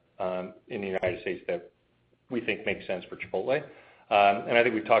area in the United States that we think makes sense for Chipotle. And I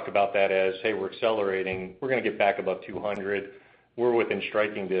think we've talked about that as, hey, we're accelerating. We're going to get back above 200. We're within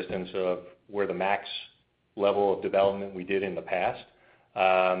striking distance of where the max level of development we did in the past.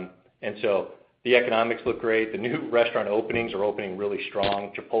 And so the economics look great. The new restaurant openings are opening really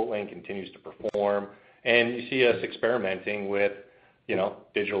strong. Chipotle continues to perform. And you see us experimenting with,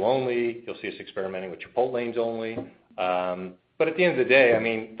 digital only. You'll see us experimenting with Chipotlanes only. But at the end of the day, I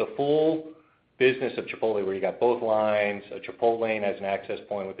mean, the full business of Chipotle where you got both lines, a Chipotlane as an access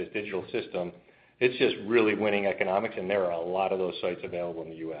point with this digital system, it's just really winning economics, and there are a lot of those sites available in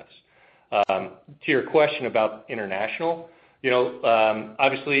the U.S. To your question about international,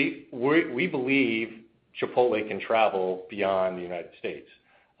 obviously we believe Chipotle can travel beyond the United States.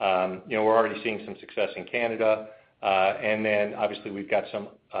 We're already seeing some success in Canada, and then obviously we've got some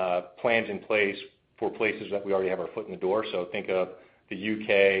plans in place for places that we already have our foot in the door. So think of the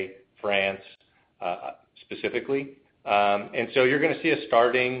UK, France, specifically. And so you're going to see us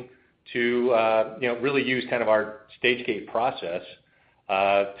starting, to really use kind of our stage gate process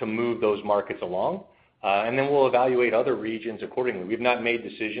to move those markets along. And then we'll evaluate other regions accordingly. We've not made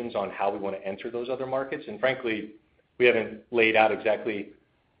decisions on how we want to enter those other markets. And frankly, we haven't laid out exactly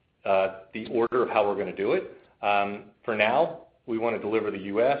the order of how we're going to do it. For now, we want to deliver the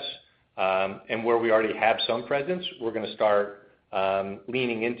U.S. And where we already have some presence, we're going to start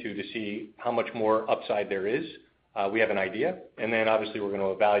leaning into to see how much more upside there is. We have an idea. And then obviously we're going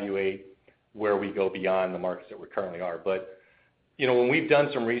to evaluate where we go beyond the markets that we currently are. But, when we've done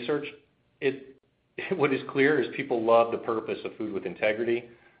some research, what is clear is people love the purpose of Food with Integrity.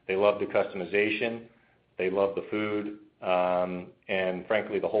 They love the customization. They love the food. And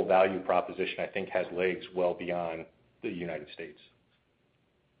frankly, the whole value proposition, I think, has legs well beyond the United States.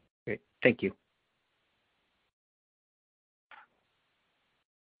 Great. Thank you.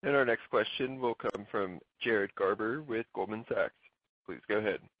 And our next question will come from Jared Garber with Goldman Sachs. Please go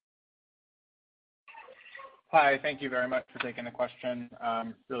ahead. Hi, thank you very much for taking the question.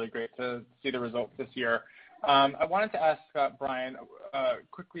 Really great to see the results this year. I wanted to ask Brian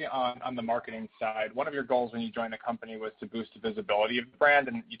quickly on the marketing side. One of your goals when you joined the company was to boost the visibility of the brand,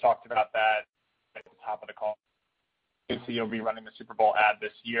 and you talked about that at the top of the call. So you'll be running the Super Bowl ad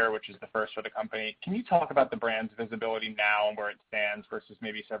this year, which is the first for the company. Can you talk about the brand's visibility now and where it stands versus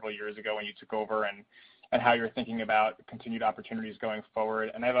maybe several years ago when you took over, and how you're thinking about continued opportunities going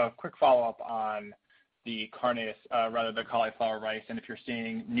forward? And I have a quick follow-up on the the cauliflower rice, and if you're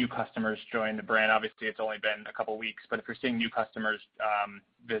seeing new customers join the brand. Obviously, it's only been a couple weeks, but if you're seeing new customers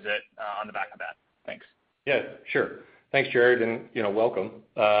visit on the back of that. Thanks. Yeah, sure. Thanks, Jared, and welcome.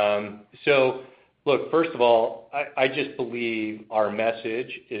 So, look, first of all, I just believe our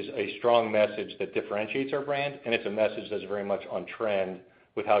message is a strong message that differentiates our brand, and it's a message that's very much on trend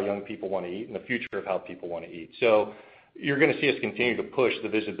with how young people want to eat and the future of how people want to eat. So you're going to see us continue to push the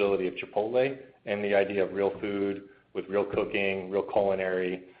visibility of Chipotle and the idea of real food with real cooking, real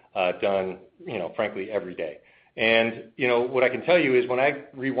culinary, done, frankly, every day. And, what I can tell you is when I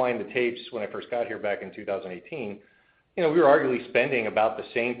rewind the tapes when I first got here back in 2018, we were arguably spending about the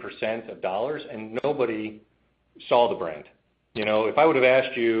same % of dollars, and nobody saw the brand. If I would have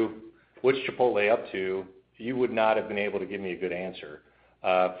asked you, what's Chipotle up to, you would not have been able to give me a good answer.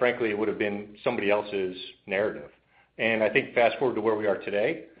 Frankly, it would have been somebody else's narrative. And I think fast forward to where we are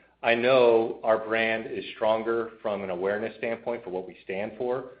today, I know our brand is stronger from an awareness standpoint for what we stand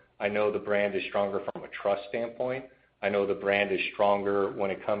for. I know the brand is stronger from a trust standpoint. I know the brand is stronger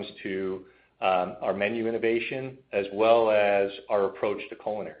when it comes to our menu innovation as well as our approach to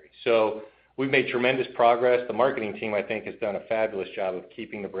culinary. So we've made tremendous progress. The marketing team, I think, has done a fabulous job of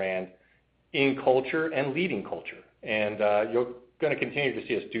keeping the brand in culture and leading culture. And you're going to continue to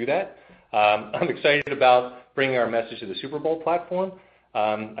see us do that. I'm excited about bringing our message to the Super Bowl platform.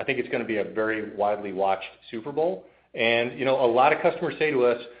 I think it's going to be a very widely watched Super Bowl. And, a lot of customers say to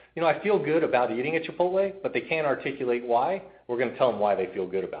us, I feel good about eating at Chipotle, but they can't articulate why. We're going to tell them why they feel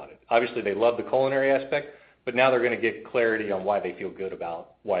good about it. Obviously, they love the culinary aspect, but now they're going to get clarity on why they feel good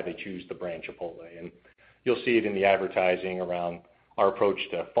about why they choose the brand Chipotle. And you'll see it in the advertising around our approach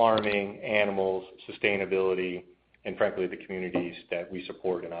to farming, animals, sustainability, and frankly, the communities that we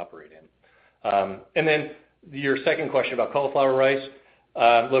support and operate in. And then your second question about cauliflower rice.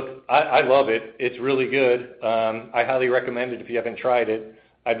 Look, I love it. It's really good. I highly recommend it if you haven't tried it.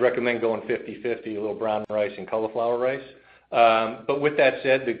 I'd recommend going 50-50, a little brown rice and cauliflower rice. But with that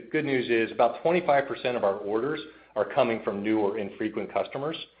said, the good news is about 25% of our orders are coming from new or infrequent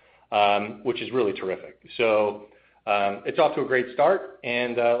customers, which is really terrific. So it's off to a great start,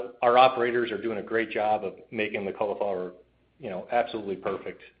 and our operators are doing a great job of making the cauliflower, absolutely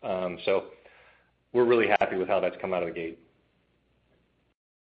perfect. So we're really happy with how that's come out of the gate.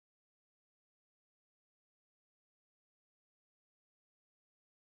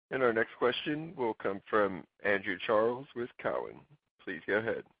 And our next question will come from Andrew Charles with Cowen. Please go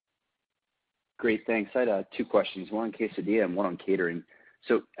ahead. Great, thanks. I had two questions, one on quesadilla and one on catering.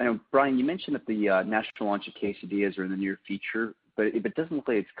 So, I know, Brian, you mentioned that the national launch of quesadillas are in the near future, but it doesn't look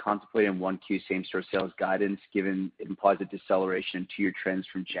like it's contemplated in 1Q same-store sales guidance, given it implies a deceleration in 2-year trends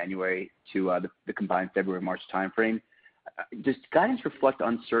from January to the combined February-March timeframe. Does guidance reflect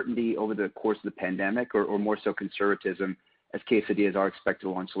uncertainty over the course of the pandemic, or more so conservatism, as quesadillas are expected to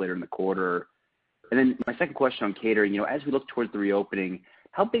launch later in the quarter? And then my second question on catering, as we look towards the reopening,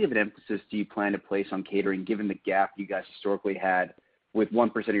 how big of an emphasis do you plan to place on catering, given the gap you guys historically had with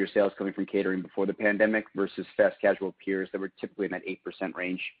 1% of your sales coming from catering before the pandemic versus fast casual peers that were typically in that 8%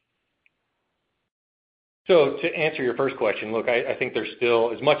 range? So to answer your first question, look, I think there's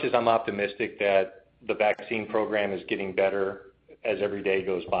still, as much as I'm optimistic that the vaccine program is getting better as every day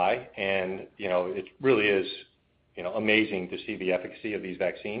goes by. And, it really is, amazing to see the efficacy of these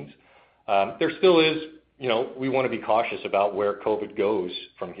vaccines. There still is, we want to be cautious about where COVID goes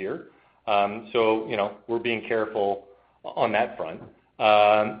from here. So, we're being careful on that front.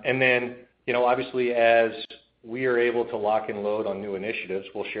 And then, obviously as we are able to lock and load on new initiatives,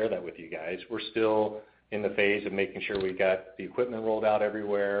 we'll share that with you guys. We're still in the phase of making sure we got the equipment rolled out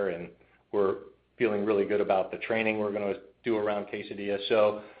everywhere, and we're feeling really good about the training we're going to do around quesadilla.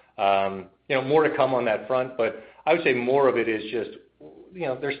 So, more to come on that front, but I would say more of it is just,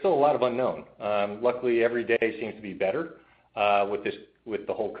 there's still a lot of unknown. Luckily, every day seems to be better with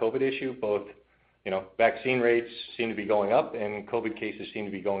the whole COVID issue. Both, vaccine rates seem to be going up, and COVID cases seem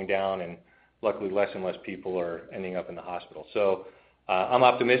to be going down, and luckily less and less people are ending up in the hospital. So I'm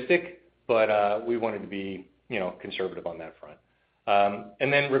optimistic, but we wanted to be, conservative on that front.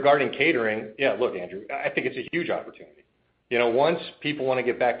 And then regarding catering, yeah, look, Andrew, I think it's a huge opportunity. Once people want to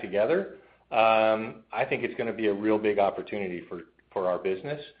get back together, I think it's going to be a real big opportunity for our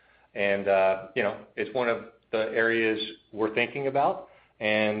business. And, it's one of the areas we're thinking about,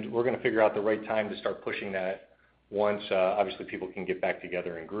 and we're going to figure out the right time to start pushing that once, obviously, people can get back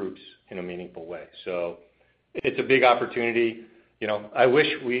together in groups in a meaningful way. So it's a big opportunity. I wish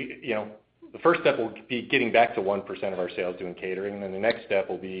the first step will be getting back to 1% of our sales doing catering, and then the next step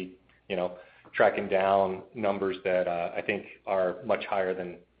will be, tracking down numbers that I think are much higher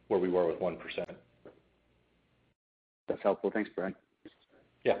than where we were with 1%. That's helpful. Thanks, Brian.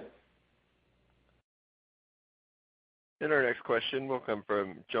 Yeah. And our next question will come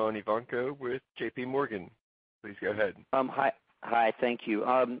from John Ivankoe with J.P. Morgan. Please go ahead. Hi, thank you.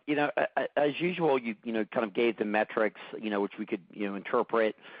 As usual, you kind of gave the metrics, which we could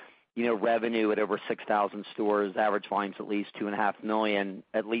interpret. Revenue at over 6,000 stores, average volumes at least $2.5 million,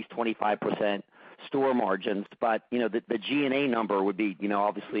 at least 25% store margins. But the G&A number would be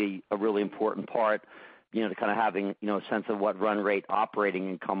obviously a really important part. To kind of having a sense of what run rate operating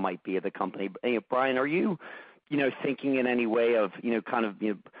income might be of the company. Brian, are you thinking in any way of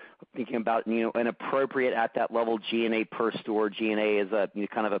thinking about an appropriate at that level G&A per store? G&A is a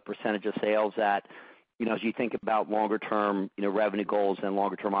kind of a percentage of sales that as you think about longer term revenue goals and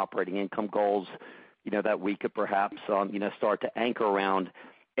longer term operating income goals that we could perhaps start to anchor around.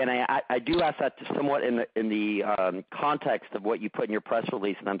 And I do ask that somewhat in the context of what you put in your press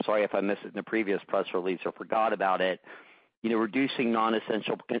release, and I'm sorry if I missed it in the previous press release or forgot about it.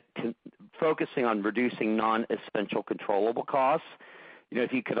 Focusing on reducing non-essential controllable costs.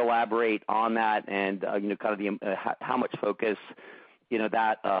 If you could elaborate on that and kind of how much focus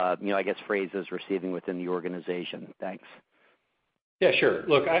that I guess phrase is receiving within the organization. Thanks. Yeah, sure.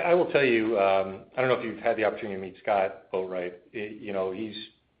 Look, I will tell you, I don't know if you've had the opportunity to meet Scott Boatwright. He's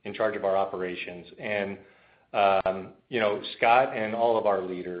in charge of our operations, and Scott and all of our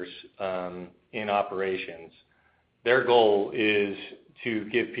leaders in operations, their goal is to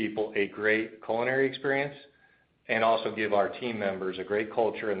give people a great culinary experience and also give our team members a great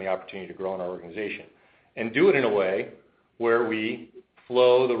culture and the opportunity to grow in our organization, and do it in a way where we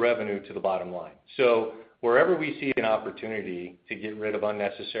flow the revenue to the bottom line. So wherever we see an opportunity to get rid of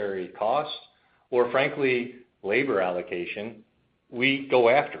unnecessary costs or frankly labor allocation, we go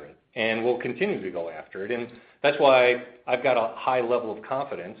after it, and we'll continue to go after it. And that's why I've got a high level of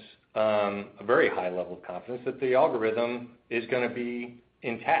confidence, a very high level of confidence that the algorithm is going to be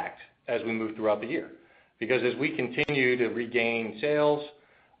intact as we move throughout the year. Because as we continue to regain sales,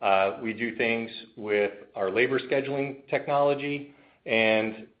 we do things with our labor scheduling technology,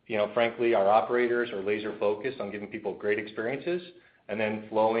 and frankly, our operators are laser focused on giving people great experiences and then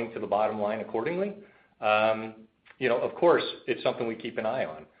flowing to the bottom line accordingly. Of course, it's something we keep an eye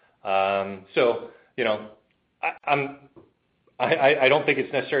on. I don't think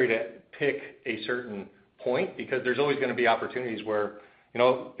it's necessary to pick a certain point, because there's always going to be opportunities where,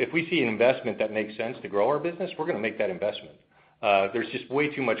 if we see an investment that makes sense to grow our business, we're going to make that investment. There's just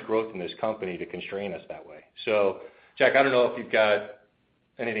way too much growth in this company to constrain us that way. So, Jack, I don't know if you've got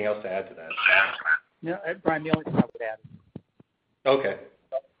anything else to add to that. No, Brian, the only thing I would add. Okay.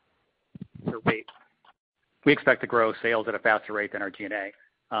 We expect to grow sales at a faster rate than our G&A.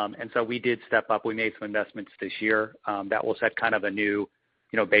 And so we did step up. We made some investments this year that will set kind of a new,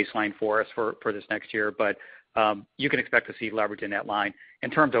 baseline for us for this next year. But you can expect to see leverage in that line. In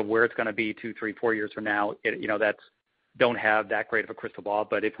terms of where it's going to be 2, 3, 4 years from now, don't have that great of a crystal ball.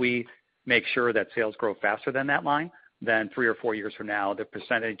 But if we make sure that sales grow faster than that line, then 3 or 4 years from now, the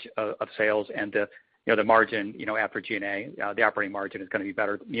percentage of sales and the margin, after G&A, the operating margin is going to be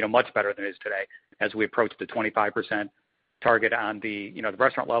better, much better than it is today as we approach the 25% target on the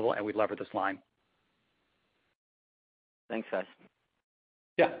restaurant level, and we lever this line. Thanks, guys.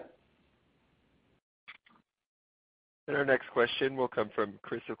 Yeah. And our next question will come from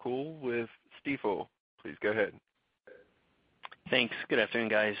Chris O'Cull with Stifel. Please go ahead. Thanks. Good afternoon,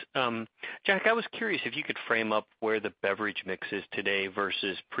 guys. Jack, I was curious if you could frame up where the beverage mix is today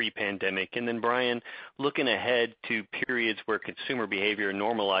versus pre-pandemic. And then Brian, looking ahead to periods where consumer behavior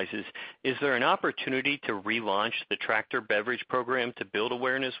normalizes, is there an opportunity to relaunch the Tractor Beverage program to build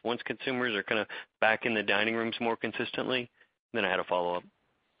awareness once consumers are kind of back in the dining rooms more consistently? Then I had a follow-up.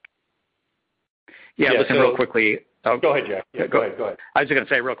 Yeah, listen, real quickly. Go ahead, Jack. Yeah, go ahead. I was just going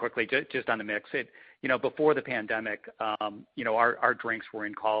to say real quickly, just on the mix, before the pandemic, our drinks were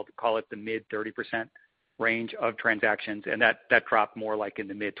in call it the mid 30% range of transactions, and that dropped more like in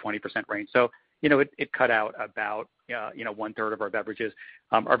the mid 20% range. So, it cut out about, 1/3 of our beverages.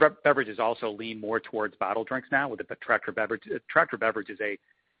 Our beverages also lean more towards bottled drinks now with the Tractor Beverage. Tractor Beverage is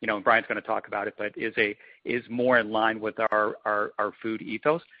and Brian's going to talk about it, but is more in line with our food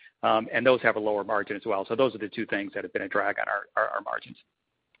ethos. And those have a lower margin as well. So those are the two things that have been a drag on our margins.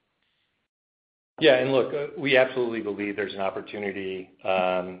 Yeah, and look, we absolutely believe there's an opportunity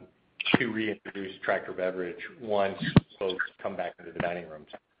to reintroduce Tractor Beverage once folks come back into the dining rooms.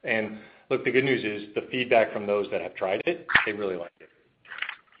 And look, the good news is the feedback from those that have tried it, they really like it.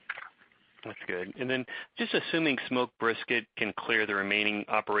 That's good. And then just assuming smoked brisket can clear the remaining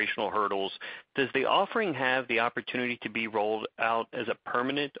operational hurdles, does the offering have the opportunity to be rolled out as a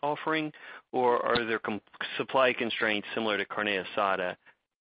permanent offering, or are there supply constraints similar to carne asada?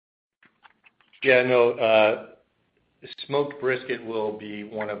 Yeah, no, smoked brisket will be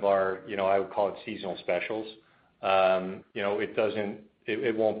one of our, I would call it seasonal specials.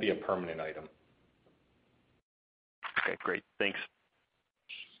 It won't be a permanent item. Okay, great. Thanks.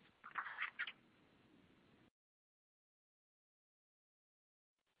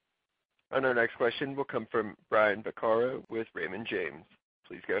 And our next question will come from Brian Vaccaro with Raymond James.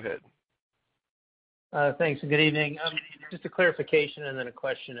 Please go ahead. Thanks, and good evening. Just a clarification and then a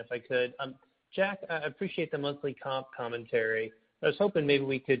question, if I could. Jack, I appreciate the monthly comp commentary. I was hoping maybe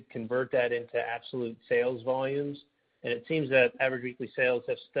we could convert that into absolute sales volumes. And it seems that average weekly sales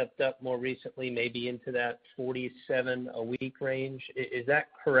have stepped up more recently, maybe into that 47 a week range. Is that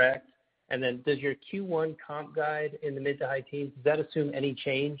correct? And then does your Q1 comp guide in the mid to high teens, does that assume any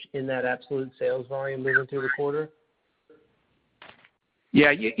change in that absolute sales volume moving through the quarter?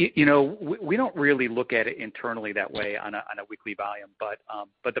 Yeah, we don't really look at it internally that way on a weekly volume, but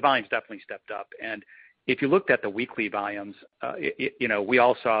the volume's definitely stepped up. And if you looked at the weekly volumes, we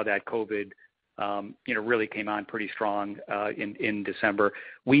all saw that COVID, really came on pretty strong in December.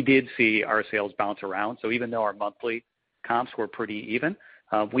 We did see our sales bounce around. So even though our monthly comps were pretty even,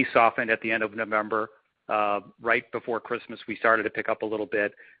 we softened at the end of November. Right before Christmas, we started to pick up a little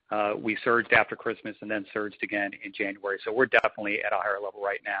bit. We surged after Christmas and then surged again in January. So we're definitely at a higher level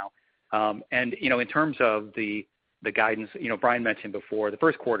right now. And, in terms of the guidance, Brian mentioned before, the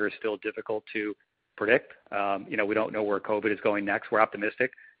first quarter is still difficult to predict. We don't know where COVID is going next. We're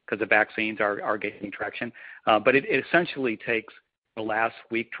optimistic because the vaccines are gaining traction. But it essentially takes the last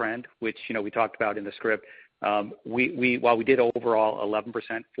week trend, which, we talked about in the script. While we did overall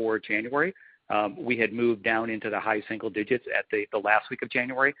 11% for January, we had moved down into the high single digits at the last week of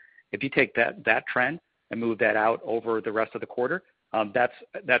January. If you take that trend and move that out over the rest of the quarter,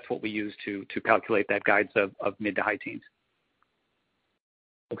 that's what we use to calculate that guidance of mid to high teens.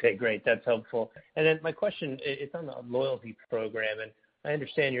 Okay, great. That's helpful. And then my question is on the loyalty program, and I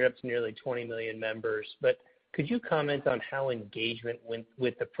understand you're up to nearly 20 million members, but could you comment on how engagement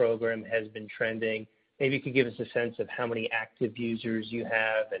with the program has been trending? Maybe you could give us a sense of how many active users you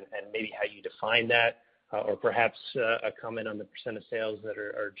have and maybe how you define that, or perhaps a comment on the percent of sales that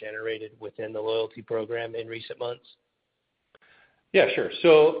are generated within the loyalty program in recent months. Yeah, sure.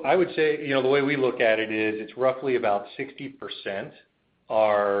 So I would say, the way we look at it is it's roughly about 60%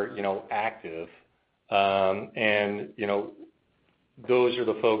 are, active. And, those are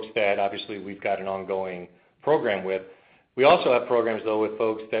the folks that obviously we've got an ongoing program with. We also have programs, though, with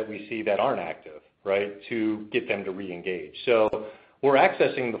folks that we see that aren't active, right, to get them to re-engage. So we're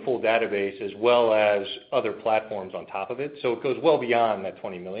accessing the full database as well as other platforms on top of it. So it goes well beyond that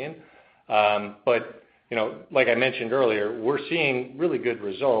 20 million. But, like I mentioned earlier, we're seeing really good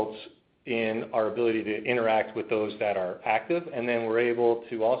results in our ability to interact with those that are active, and then we're able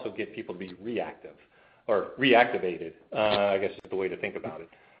to also get people to be reactive or reactivated, I guess is the way to think about it.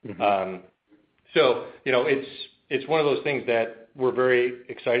 Mm-hmm. So, it's one of those things that we're very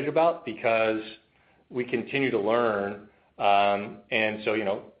excited about because we continue to learn. And so,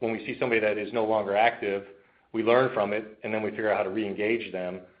 when we see somebody that is no longer active, we learn from it, and then we figure out how to re-engage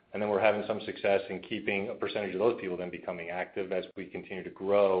them and then we're having some success in keeping a percentage of those people then becoming active as we continue to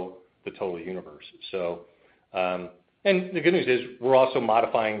grow the total universe. So, and the good news is we're also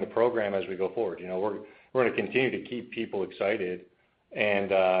modifying the program as we go forward. We're going to continue to keep people excited,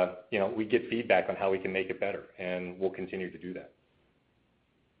 and we get feedback on how we can make it better, and we'll continue to do that.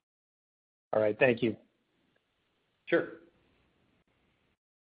 All right. Thank you. Sure.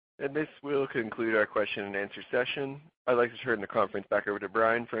 And this will conclude our question and answer session. I'd like to turn the conference back over to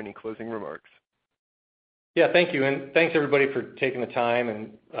Brian for any closing remarks. Yeah, thank you. And thanks, everybody, for taking the time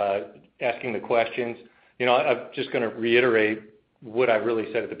and asking the questions. I'm just going to reiterate what I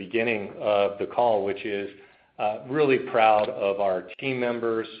really said at the beginning of the call, which is really proud of our team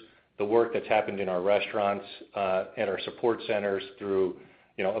members, the work that's happened in our restaurants and our support centers through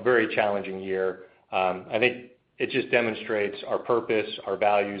a very challenging year. I think it just demonstrates our purpose, our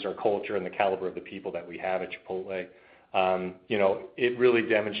values, our culture, and the caliber of the people that we have at Chipotle. It really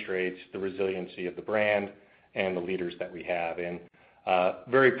demonstrates the resiliency of the brand and the leaders that we have. And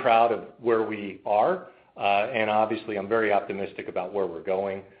very proud of where we are. And obviously, I'm very optimistic about where we're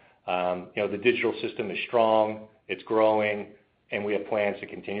going. The digital system is strong, it's growing, and we have plans to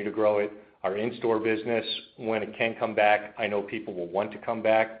continue to grow it. Our in-store business, when it can come back, I know people will want to come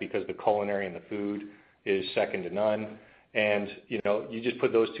back because the culinary and the food is second to none. And, you just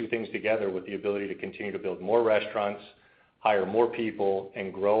put those two things together with the ability to continue to build more restaurants, hire more people,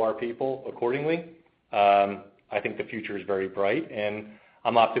 and grow our people accordingly. I think the future is very bright, and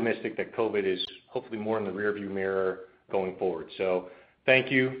I'm optimistic that COVID is hopefully more in the rearview mirror going forward. So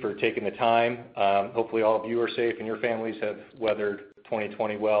thank you for taking the time. Hopefully all of you are safe and your families have weathered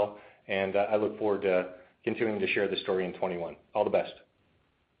 2020 well, and I look forward to continuing to share the story in 21. All the best.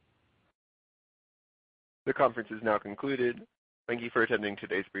 The conference is now concluded. Thank you for attending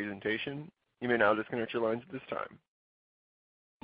today's presentation. You may now disconnect your lines at this time.